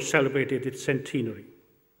show celebrated its centenary.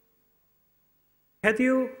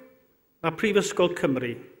 Heddiw, mae Prifysgol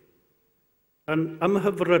Cymru yn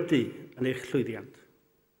ymhyfrydu yn eich llwyddiant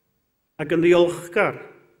ac yn ddiolchgar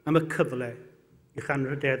am y cyfle i'ch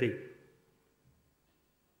anrhydeddu.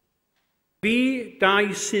 Fi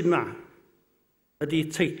Dai Sima ydy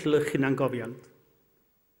teitl eich hunangofiant.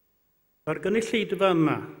 Mae'r gynulleidfa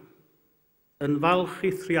yma yn falch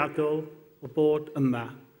eithriadol o bod yma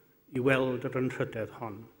i weld yr anrhydedd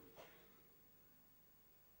hon.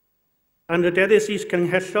 Anrydeddus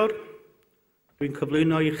is-gynghellor, dwi'n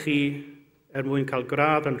cyflwyno i chi mwyn cael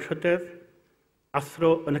gradd anrhydedd,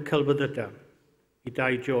 athro yn y celfyddyda i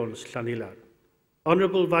Dai Jones Llanilad.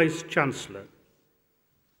 Honourable Vice-Chancellor,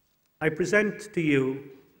 I present to you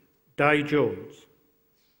Dai Jones,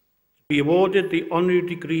 to be awarded the honorary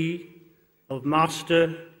degree of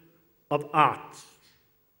Master of Arts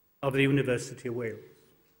of the University of Wales.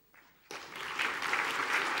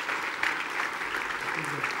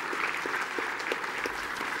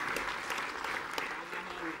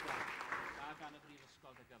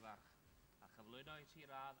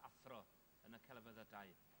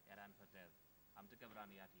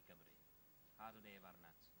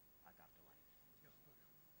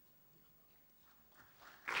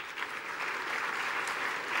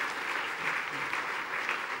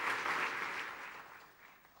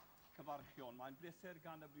 Mae'n bleser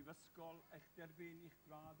gan y Brifysgol eich derbyn i'ch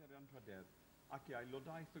gradd yr anrhydedd ac i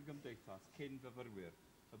aelodaeth y gymdeithas cyn fyfyrwyr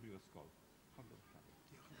y Brifysgol.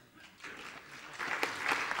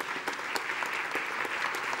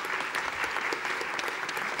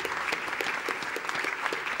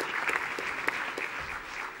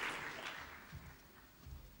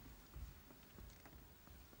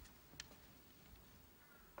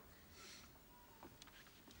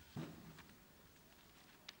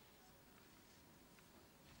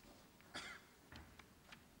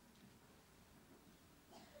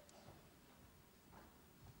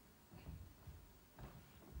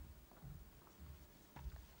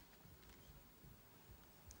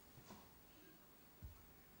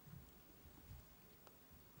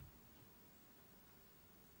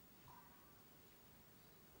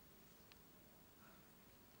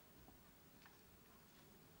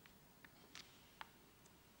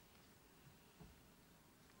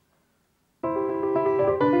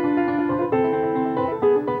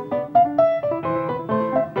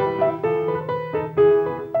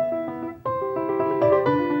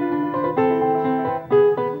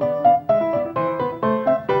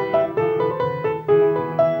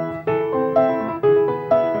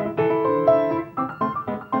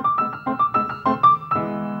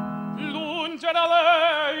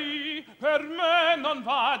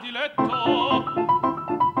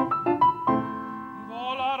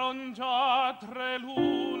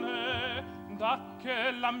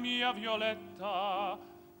 che la mia Violetta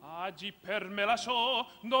oggi per me lasciò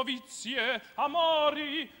novizie,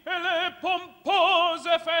 amori e le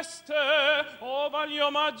pompose feste, ova gli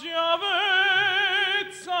omaggi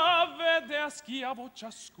avezza, vede a schiavo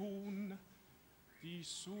ciascun di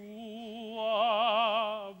sua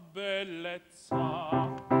bellezza.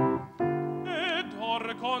 Ed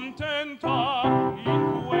or contenta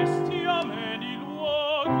in questi ameni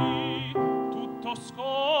luoghi, tutto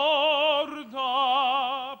scorda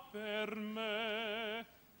per me.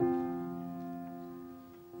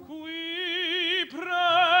 Qui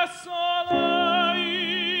presso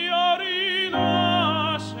lei a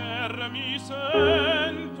rinascer mi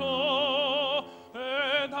sento,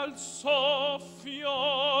 ed al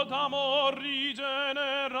soffio d'amor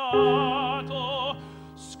rigenerato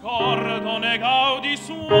scordo ne gaudi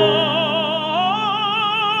suoi,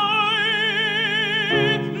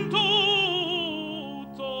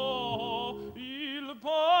 tutto il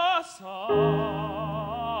passato.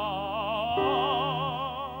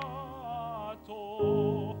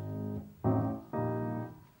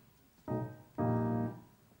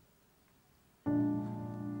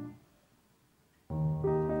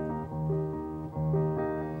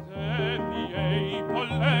 Dei miei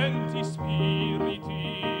pollenti spiriti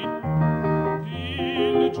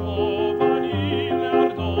il giovanile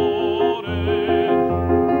ardore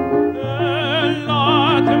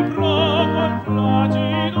ella temprò col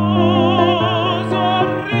placido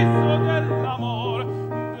sorriso dell'amor,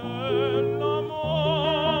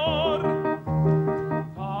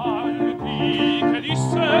 al dì che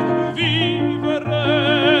disse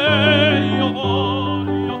vivere io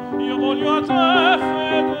voglio a te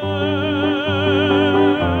fedel,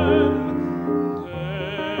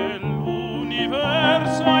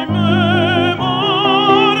 dell'universo in memoria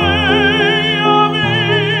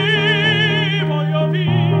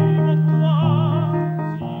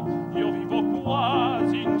io vivo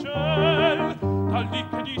quasi in ciel, tal dì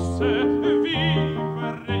che disse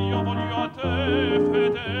vivere io voglio a te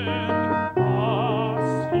fedel.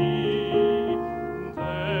 Ah sì,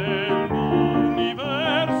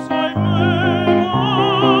 dell'universo in memoria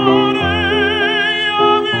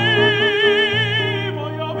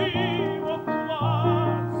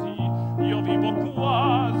io vivo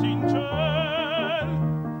quasi in ciel,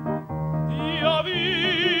 io vivo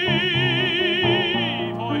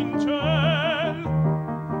in ciel,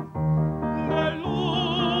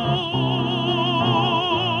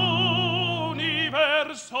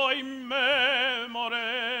 nell'universo in memoria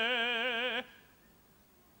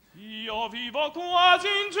io vivo quasi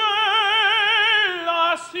in cielo,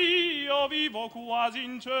 ah sì, io vivo quasi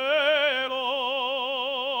in cielo,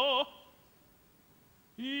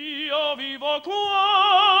 io vivo quasi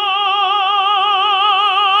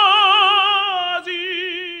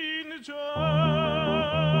in cielo.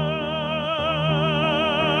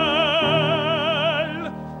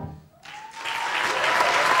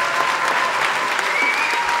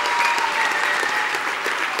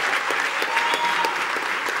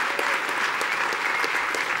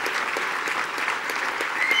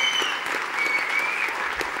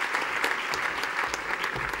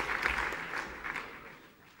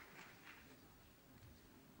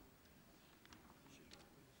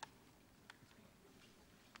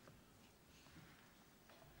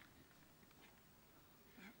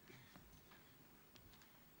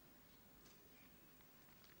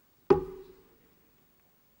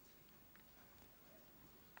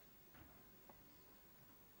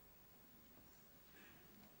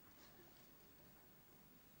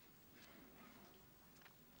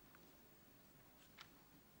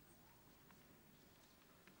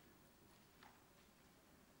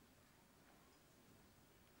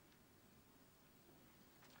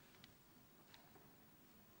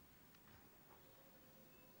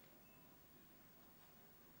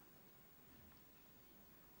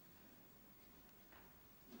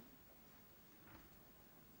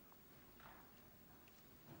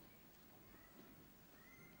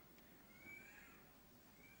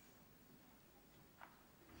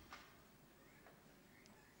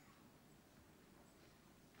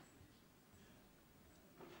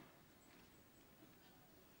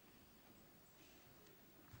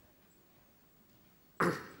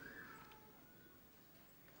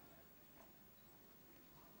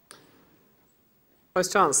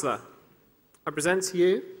 Vice-Chancellor, I present to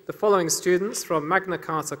you the following students from Magna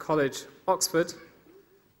Carta College, Oxford,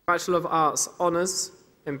 Bachelor of Arts Honours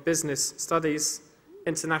in Business Studies,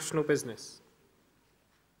 International Business.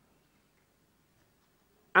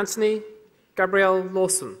 Anthony Gabriel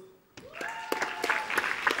Lawson.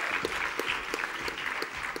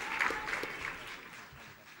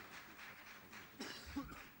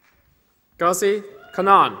 Ghazi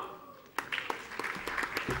Kanan.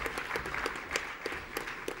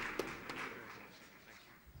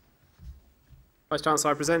 Vice Chancellor,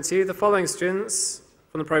 I present to you the following students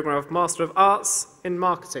from the programme of Master of Arts in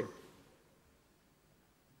Marketing.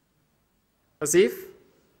 Azif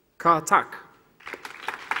Kartak.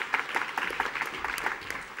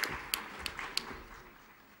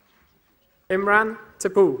 Imran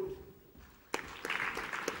Tipu.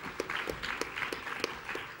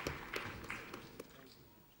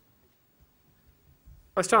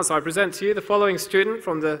 Vice Chancellor, I present to you the following student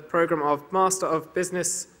from the programme of Master of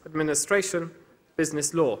Business Administration,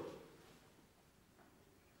 Business Law.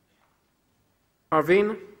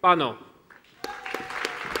 Arvin Bano.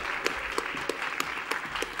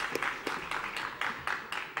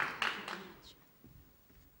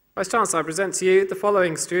 Vice Chancellor, I present to you the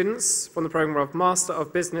following students from the programme of Master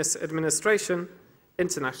of Business Administration,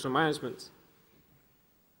 International Management.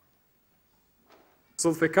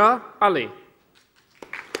 Zulfikar Ali.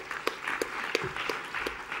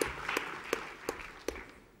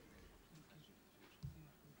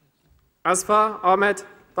 Asfar Ahmed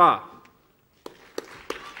Ta.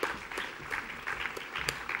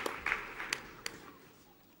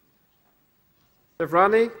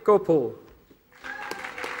 Devrani Gopal.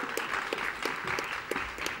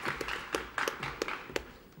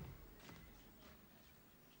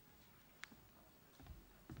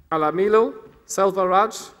 Alamilo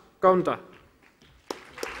Selvaraj Gonda.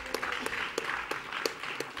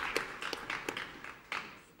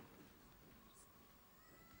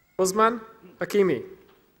 Osman Hakimi.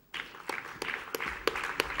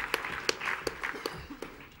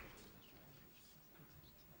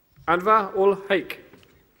 Anwar Ul Haik.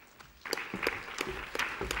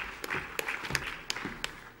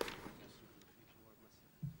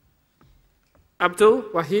 Abdul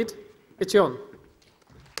Wahid Ityon.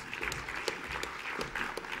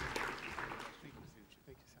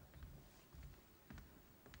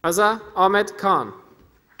 Azza Ahmed Khan.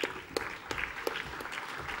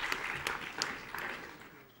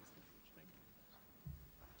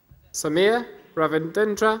 Samir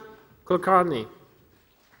Ravindendra Kulkarni.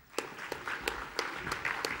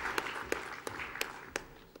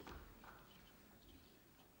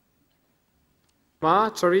 Ma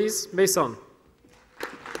Chariz Mason.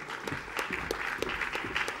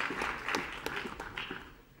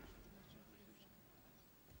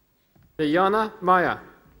 Dayana Maya.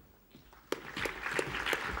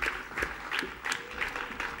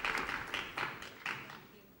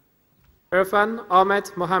 Irfan Ahmed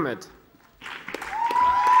Mohammed.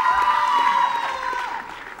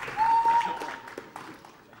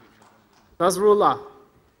 Nazrullah.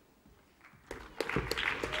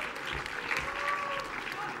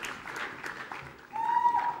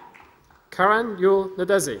 Karan Yul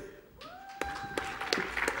Nadezi.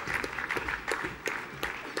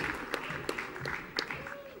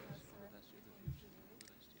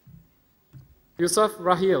 Yusuf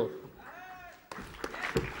Rahil.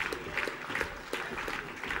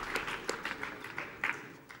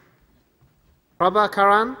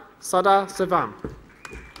 Prabhakaran Sada Sivam.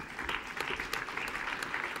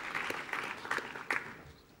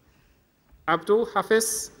 Abdul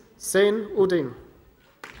Hafiz Sain Udin.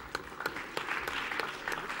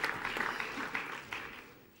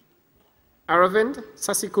 Aravind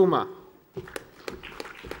Sasikuma.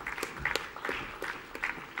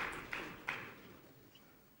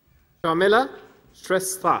 Shamila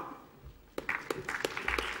Shrestha.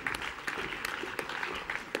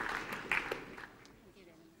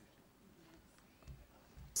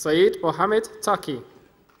 Saeed Mohammed Taki.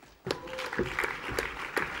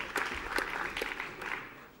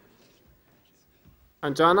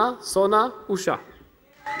 Anjana Sona Usha.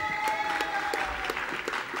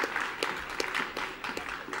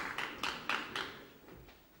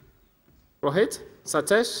 Rohit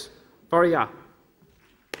Satesh Varia.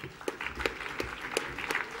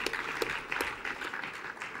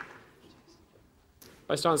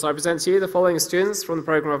 Vice Chancellor, I present to you the following students from the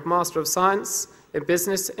programme of Master of Science in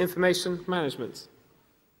Business Information Management.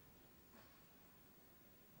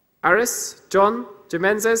 Aris John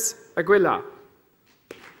Jimenez Aguilar.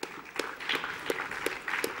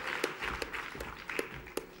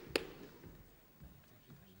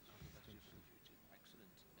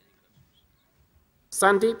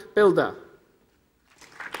 Sandeep Bilder.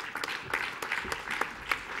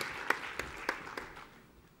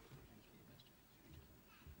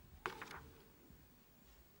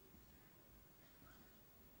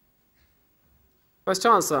 Vice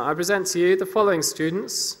Chancellor, I present to you the following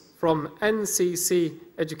students from NCC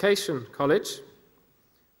Education College.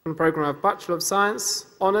 from the programme of Bachelor of Science,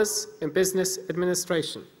 Honours in Business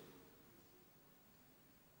Administration.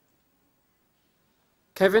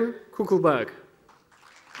 Kevin Kuckelberg.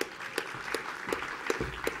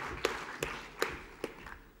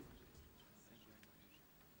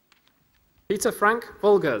 Peter Frank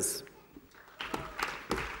Volgers.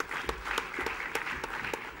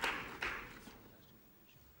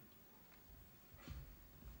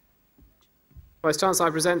 Vice-Chancellor, I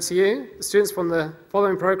present to you the students from the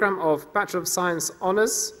following programme of Bachelor of Science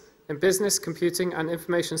Honours in Business, Computing and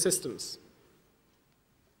Information Systems.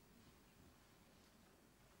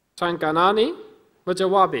 Changanani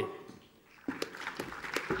Mujawabi.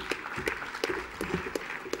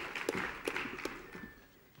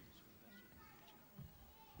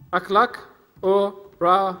 Akhlaq ur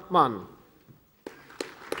Rahman.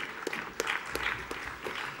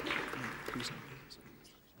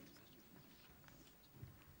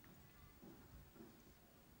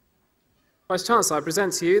 Vice-Chancellor, I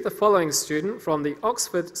present to you the following student from the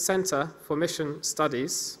Oxford Centre for Mission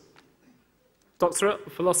Studies, Doctorate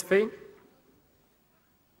of Philosophy,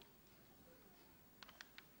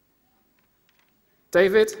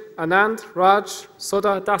 David Anand Raj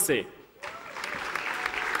Soda Dasi.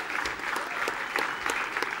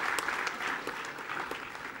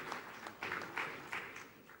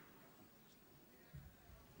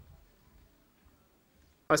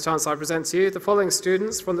 Vice-Chancellor, I present to you the following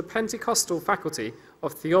students from the Pentecostal Faculty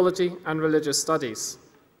of Theology and Religious Studies.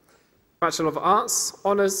 Bachelor of Arts,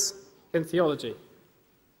 Honours in Theology.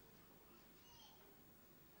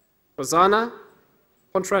 Rosanna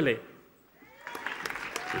Pontrelli.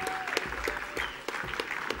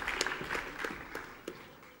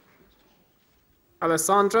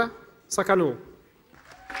 Alessandra Sakanu.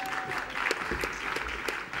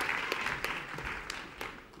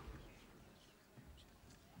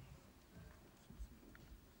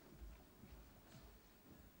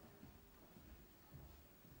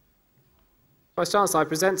 Vice-Chancellor, I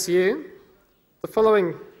present to you the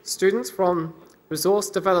following students from Resource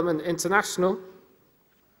Development International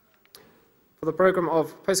for the programme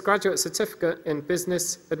of Postgraduate Certificate in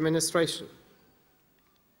Business Administration.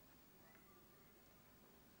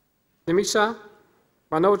 Nimisha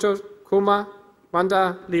Manojo Kuma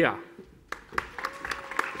Mandalia.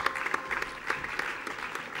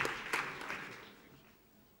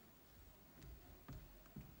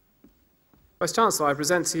 Vice-Chancellor, I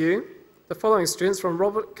present to you the following students from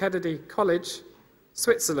Robert Kennedy College,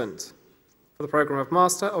 Switzerland, for the programme of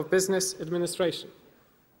Master of Business Administration.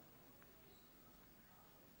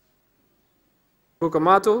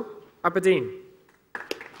 Bugamadu Abedin.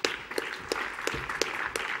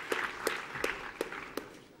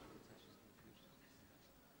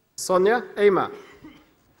 Sonia Ema.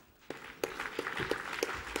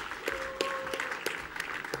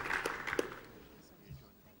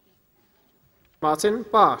 Martin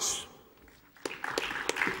Barsh.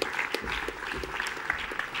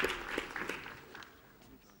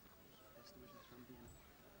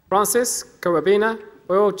 Francis Kawabina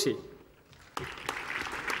Boyochi.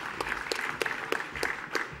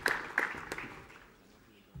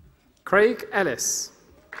 Craig Ellis.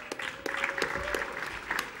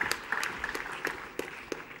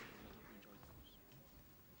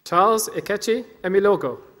 Charles Ikechi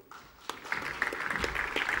Emilogo.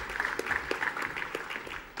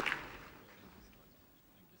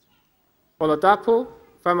 Oladapo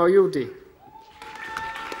Famoyudi.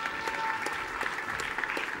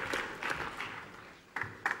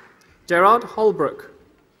 Gerard Holbrook.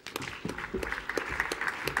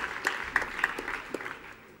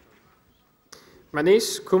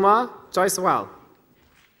 Manish Kumar Jaiswal.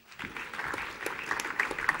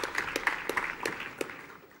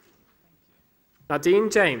 Nadine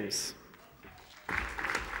James.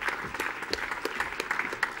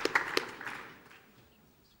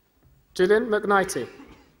 Julian McKnighty.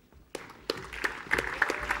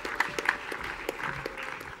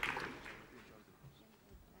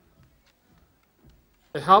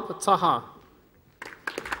 Ehab Taha.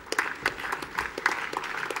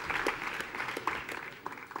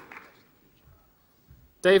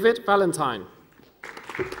 David Valentine.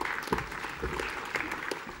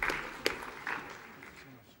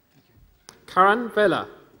 Karan Vela.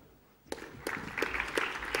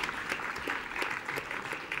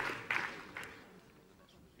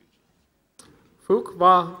 Phuc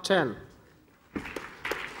Va Chen.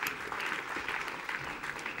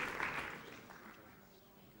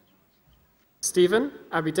 Stephen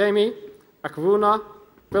Abidemi Akwuna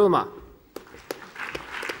Bilma.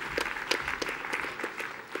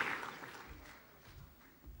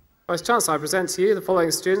 Vice-Chancellor, I present to you the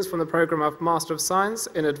following students from the programme of Master of Science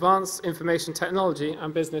in Advanced Information Technology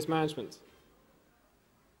and Business Management.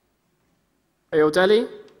 Ayodele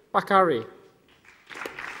Bakari.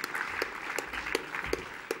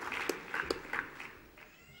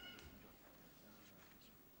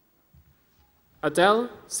 Adel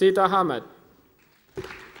Sid Ahmed.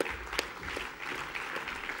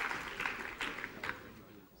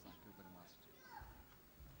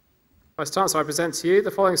 Vice-Chancellor, I present to you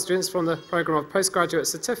the following students from the programme of Postgraduate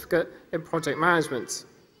Certificate in Project Management.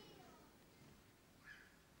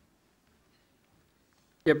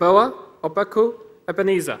 Yeboah Obeku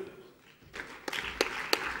Ebenezer.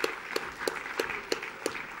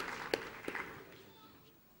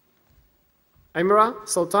 Amira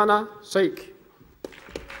Sultana Sheikh.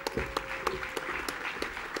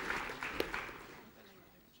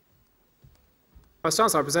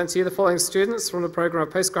 Vice-Chancellor, I present to you the following students from the programme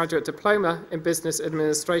of Postgraduate Diploma in Business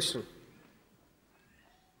Administration.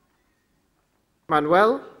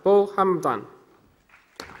 Manuel Bo Hamdan.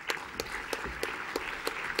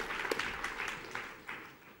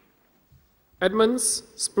 Edmonds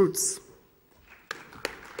Spoots.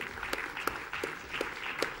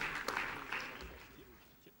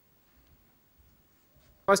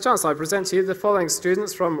 Vice-Chancellor, I present to you the following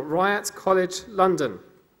students from Riot College, London.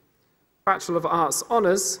 Bachelor of Arts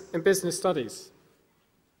Honours in Business Studies.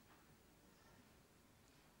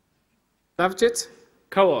 Navjit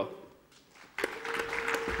Kaur.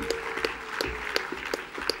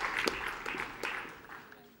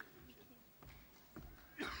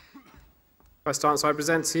 Vice-Chancellor, I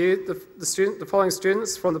present to you the following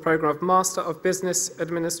students from the programme of Master of Business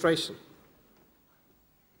Administration.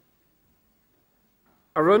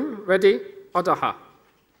 Arun Reddy Odaha.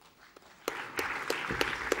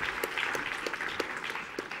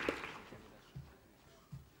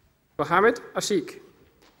 Mohammed Ashik.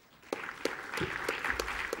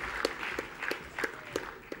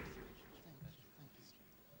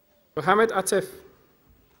 Mohammed Atif.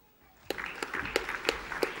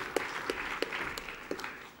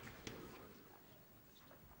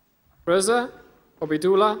 Reza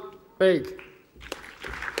Obidullah Beg.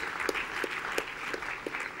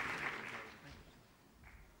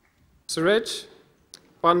 Suraj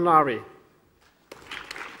Banari.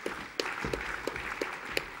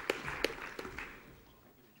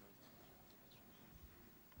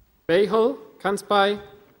 Behul Kanspai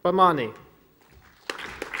Bamani.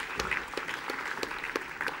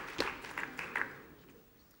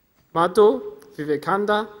 Madhu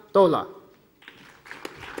Vivekanda Dola.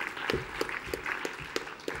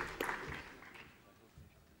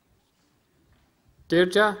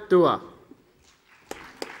 Girja Dua.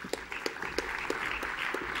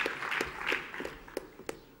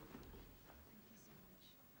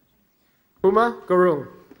 Puma Gurung.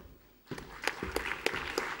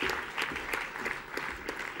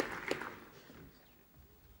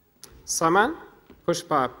 Saman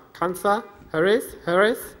Pushpa Kantha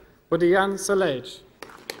Harith Budiyan Salej.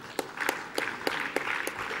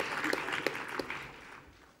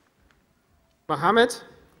 Mohammed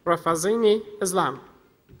Rafazini Islam.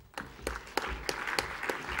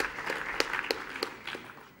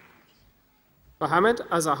 Mohammed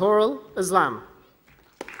Azahurul Islam.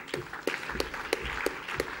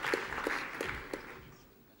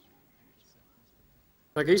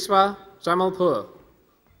 Nagishwa Jamalpur.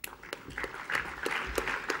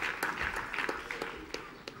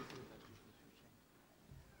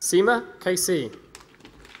 Seema KC.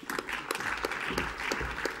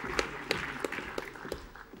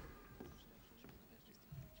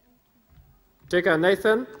 Jigga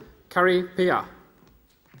Nathan Kari Pia.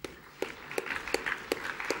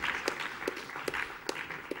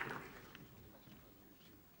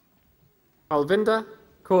 Alvinda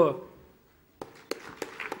Kaur.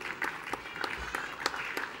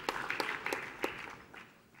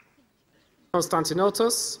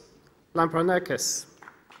 Konstantinotos Lampronikis.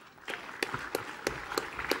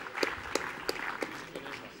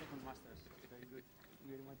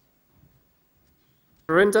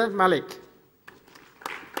 Verinda Malik.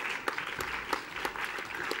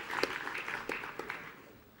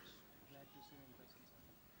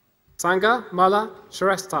 Sangha Mala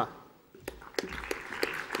Shrestha.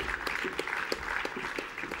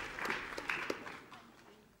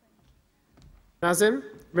 Nazim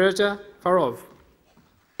Mirja Farov.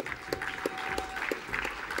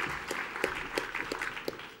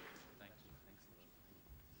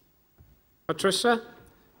 Patricia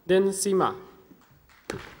Din Sima.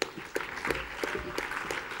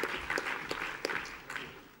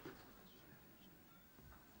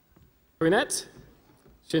 Brunette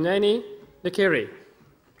Shineni Nikiri.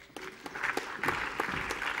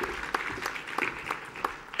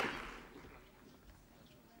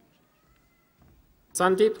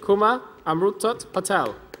 Sandeep Kumar Amrutat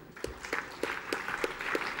Patel.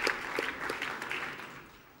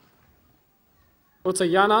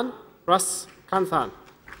 Uttayanan Ras Kanthan.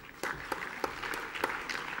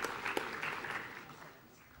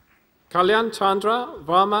 Kalyan Chandra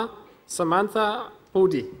Varma Samantha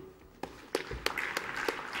Pudi.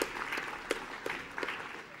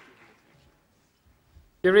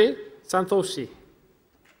 Giri Santhoshi.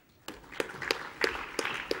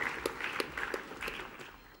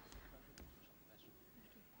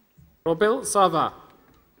 Robil Sava.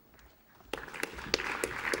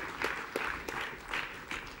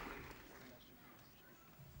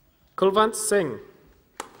 Kulvant Singh.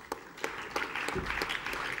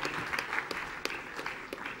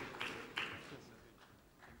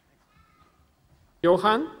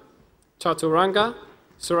 Johan Chaturanga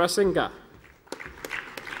Surasingha.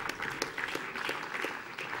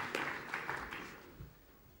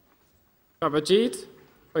 Babajit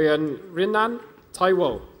Oyan Rinan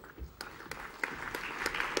Taiwo.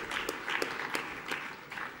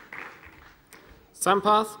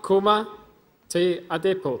 Sampath Kumar Te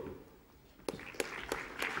Adepo.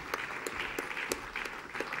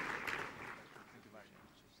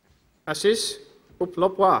 Ashish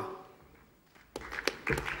Uplopwa.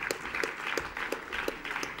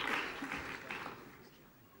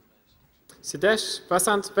 Sidesh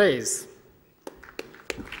Vasant Vaiz.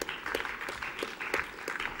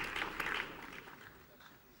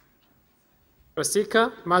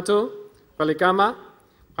 Rasika Madhu Valigama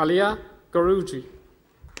Alia Guruji.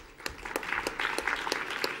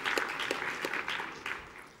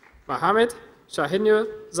 Mohammed Shahinu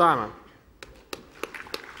Zama.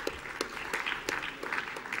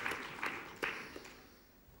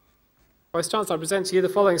 Vice Chancellor, I present to you the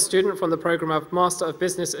following student from the programme of Master of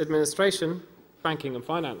Business Administration, Banking and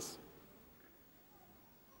Finance.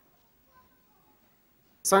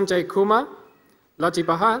 Sanjay Kumar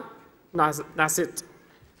Lajibahar Nasit.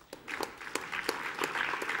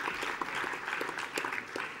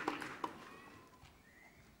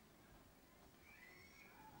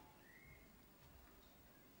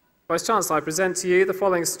 Vice Chancellor, I present to you the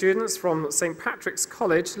following students from St Patrick's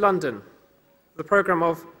College, London, the programme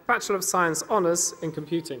of Bachelor of Science Honours in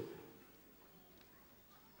Computing.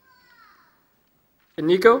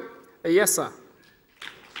 Inigo Ayesa.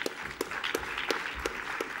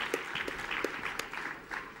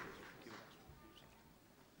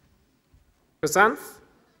 Prasanth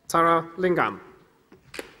Tara Lingam.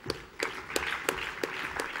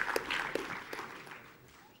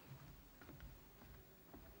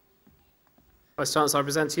 Vice Chancellor, I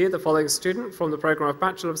present to you the following student from the programme of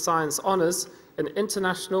Bachelor of Science Honours in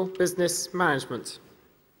International Business Management.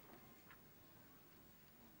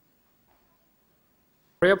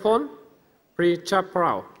 Priyapon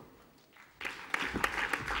Prichaprao.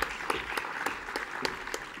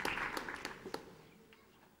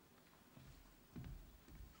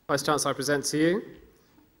 Vice Chancellor, I present to you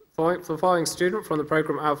the following student from the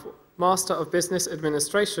programme of Master of Business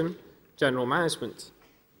Administration, General Management.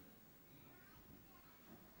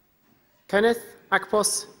 Kenneth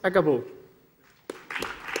Akpos Agabu.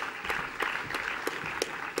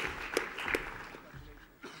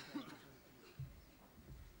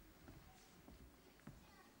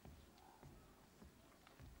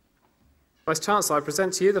 Vice Chancellor, I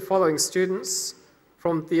present to you the following students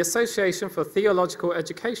from the Association for Theological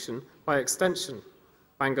Education by Extension,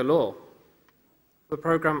 Bangalore, the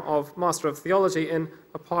programme of Master of Theology in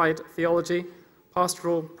Applied Theology,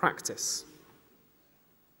 Pastoral Practice.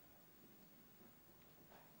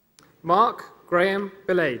 Mark Graham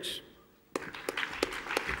Billage.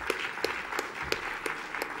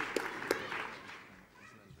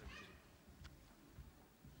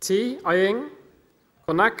 T. Aying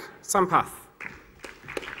Konak Sampath.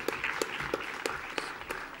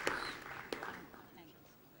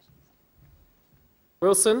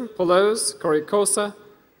 Wilson Polos Korikosa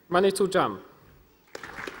Manitujam.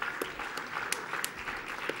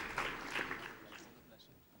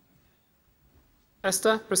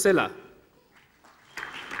 Esther Priscilla.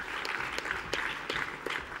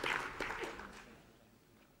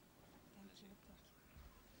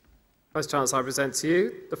 Vice Chancellor, I present to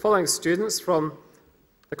you the following students from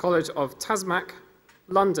the College of Tasmac,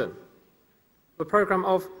 London, the programme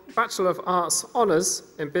of Bachelor of Arts Honours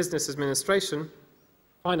in Business Administration,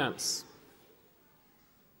 Finance.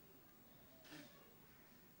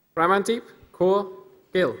 Ramandeep Kaur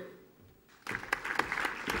Gill.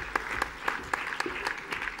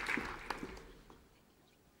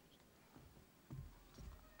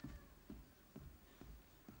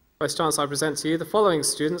 Vice Chancellor, I present to you the following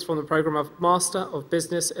students from the programme of Master of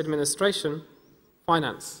Business Administration,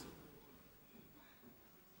 Finance.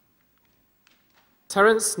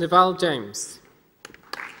 Terence Nival James.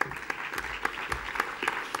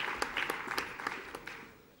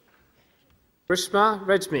 Grishma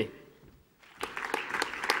Rejmi.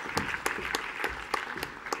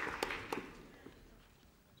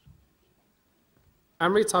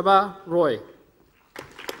 Amritaba Roy.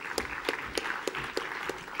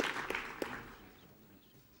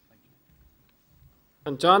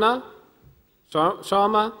 Anjana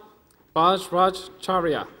Sharma Bajraj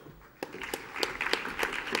Charya.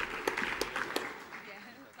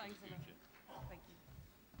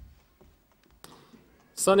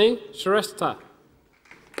 Sunny Shrestha.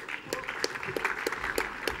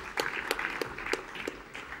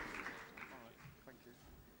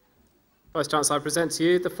 Vice Chancellor, I present to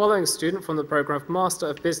you the following student from the programme of Master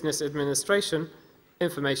of Business Administration,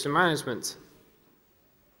 Information Management.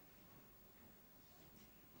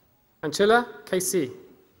 Anchila KC.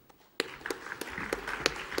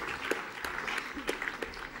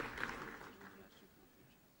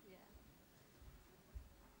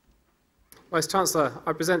 Vice Chancellor,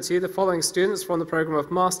 I present to you the following students from the programme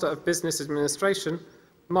of Master of Business Administration,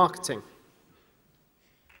 Marketing.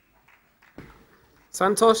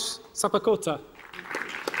 Santosh Sapakota.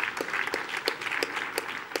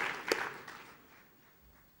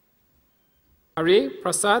 Hari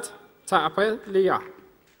Prasad Taapaliya.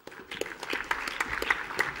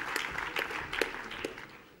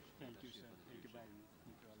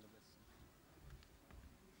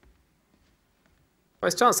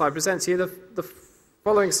 Vice Chancellor, I present to you the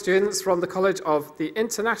following students from the College of the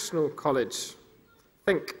International College.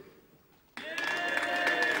 Think.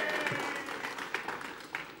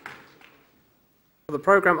 For the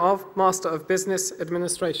programme of Master of Business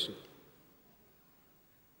Administration.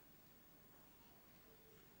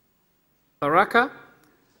 Laraka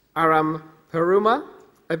Aram Peruma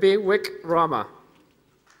Abi Wik Rama.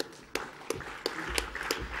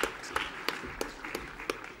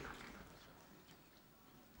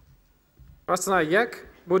 Ratana Yak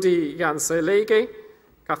Budi Yanselege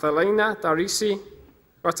Kathalina Darisi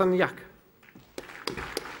Ratanyak.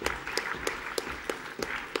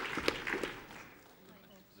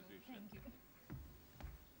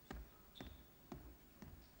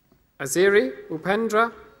 Aziri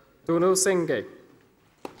Upendra Dunu Singhe.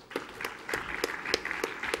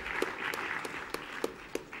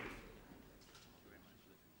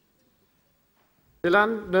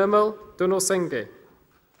 Dilan Nirmal Dunu Singhe.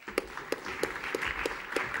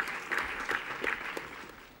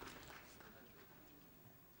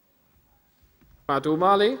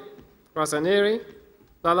 Madumali Razaneri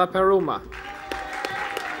Lala Peruma.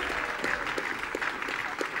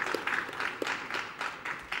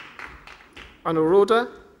 Anuruddha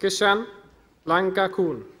Kishan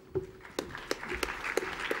Langakun.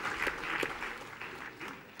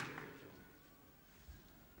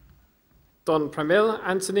 Don Pramil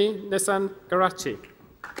Anthony Nissan Garachi.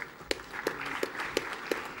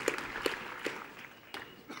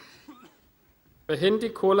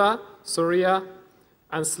 Bahindi Kola Surya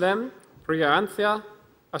Anslem Priyanthya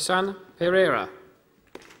Ashan Pereira.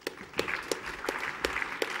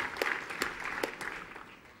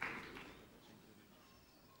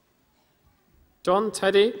 John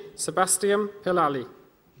Teddy Sebastian Pilali.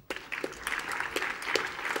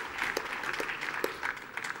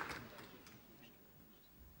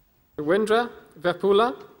 Windra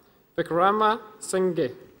Vepula Vikrama Singhe.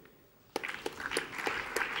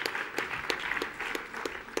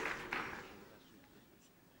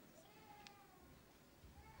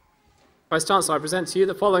 Vice Chancellor, I present to you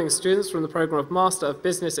the following students from the programme of Master of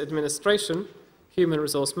Business Administration, Human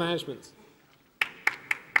Resource Management.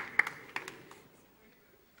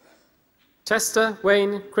 Chester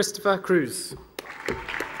Wayne Christopher Cruz.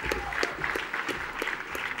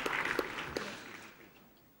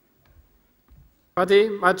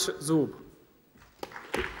 Fadi Majzoub.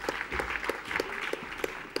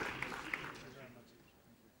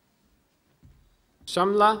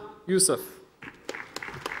 Shamla Yusuf.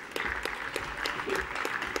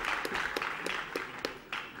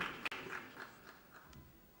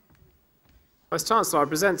 Vice Chancellor, I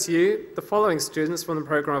present to you the following students from the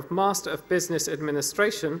programme of Master of Business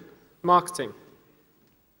Administration, Marketing.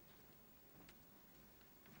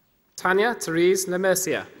 Tanya Therese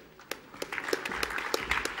Lemercier.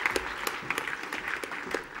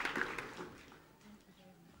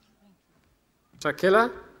 Shakila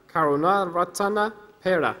Karuna Ratana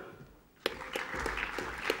Pera.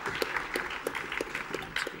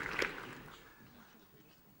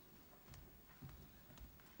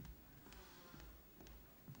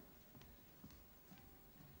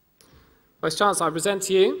 Vice Chancellor, I present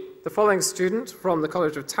to you the following student from the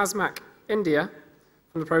College of Tasmak, India,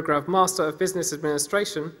 from the programme of Master of Business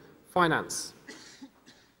Administration, Finance.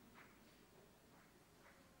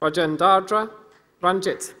 Rajendra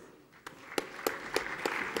Ranjit.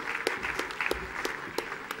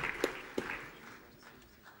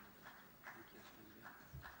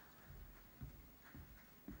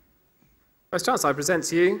 Vice Chancellor, I present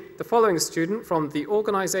to you the following student from the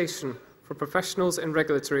Organisation for Professionals in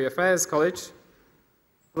Regulatory Affairs College,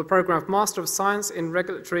 for the programme of Master of Science in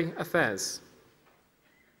Regulatory Affairs.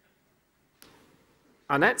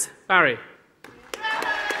 Annette Barry.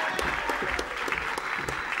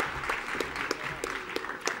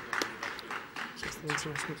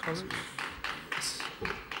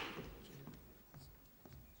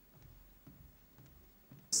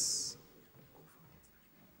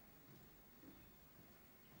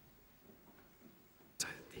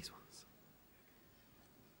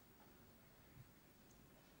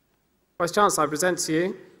 Vice Chancellor, I present to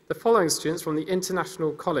you the following students from the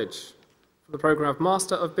International College for the programme of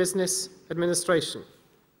Master of Business Administration.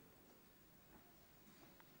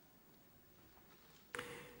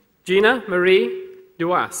 Gina Marie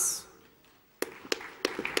Duas.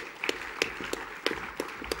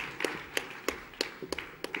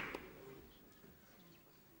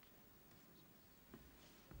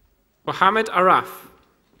 Mohammed Araf.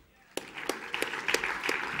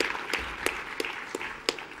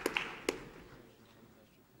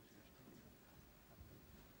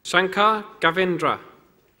 Shankar Gavindra.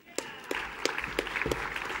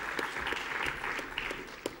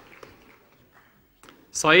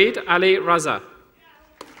 Saeed Ali Raza.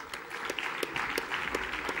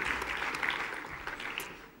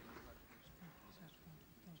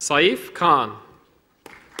 Saif Khan.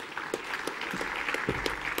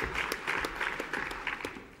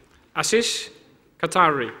 Ashish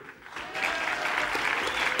Katari.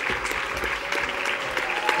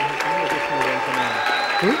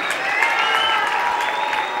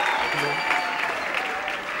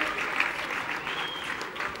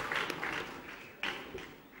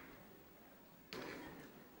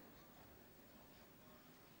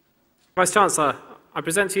 Vice Chancellor, I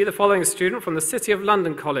present to you the following student from the City of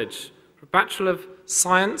London College for Bachelor of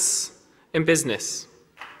Science in Business.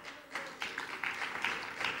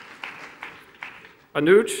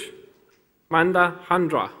 Anuj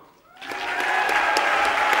Mandahandra.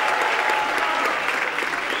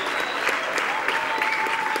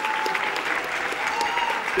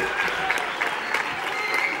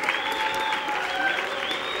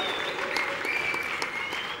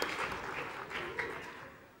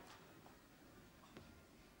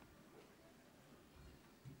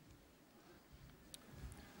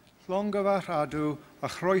 Llongyfarchadw a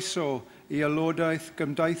chroeso I aelodaeth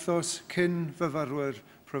Gymdeithos Cyn-fyfyrwyr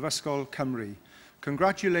Prifysgol Cymru.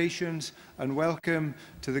 Congratulations and welcome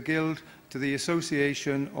to the Guild, to the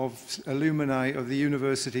Association of Alumni of the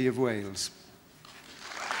University of Wales.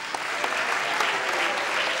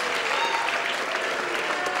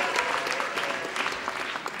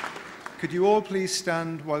 Could you all please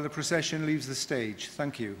stand while the procession leaves the stage?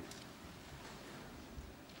 Thank you.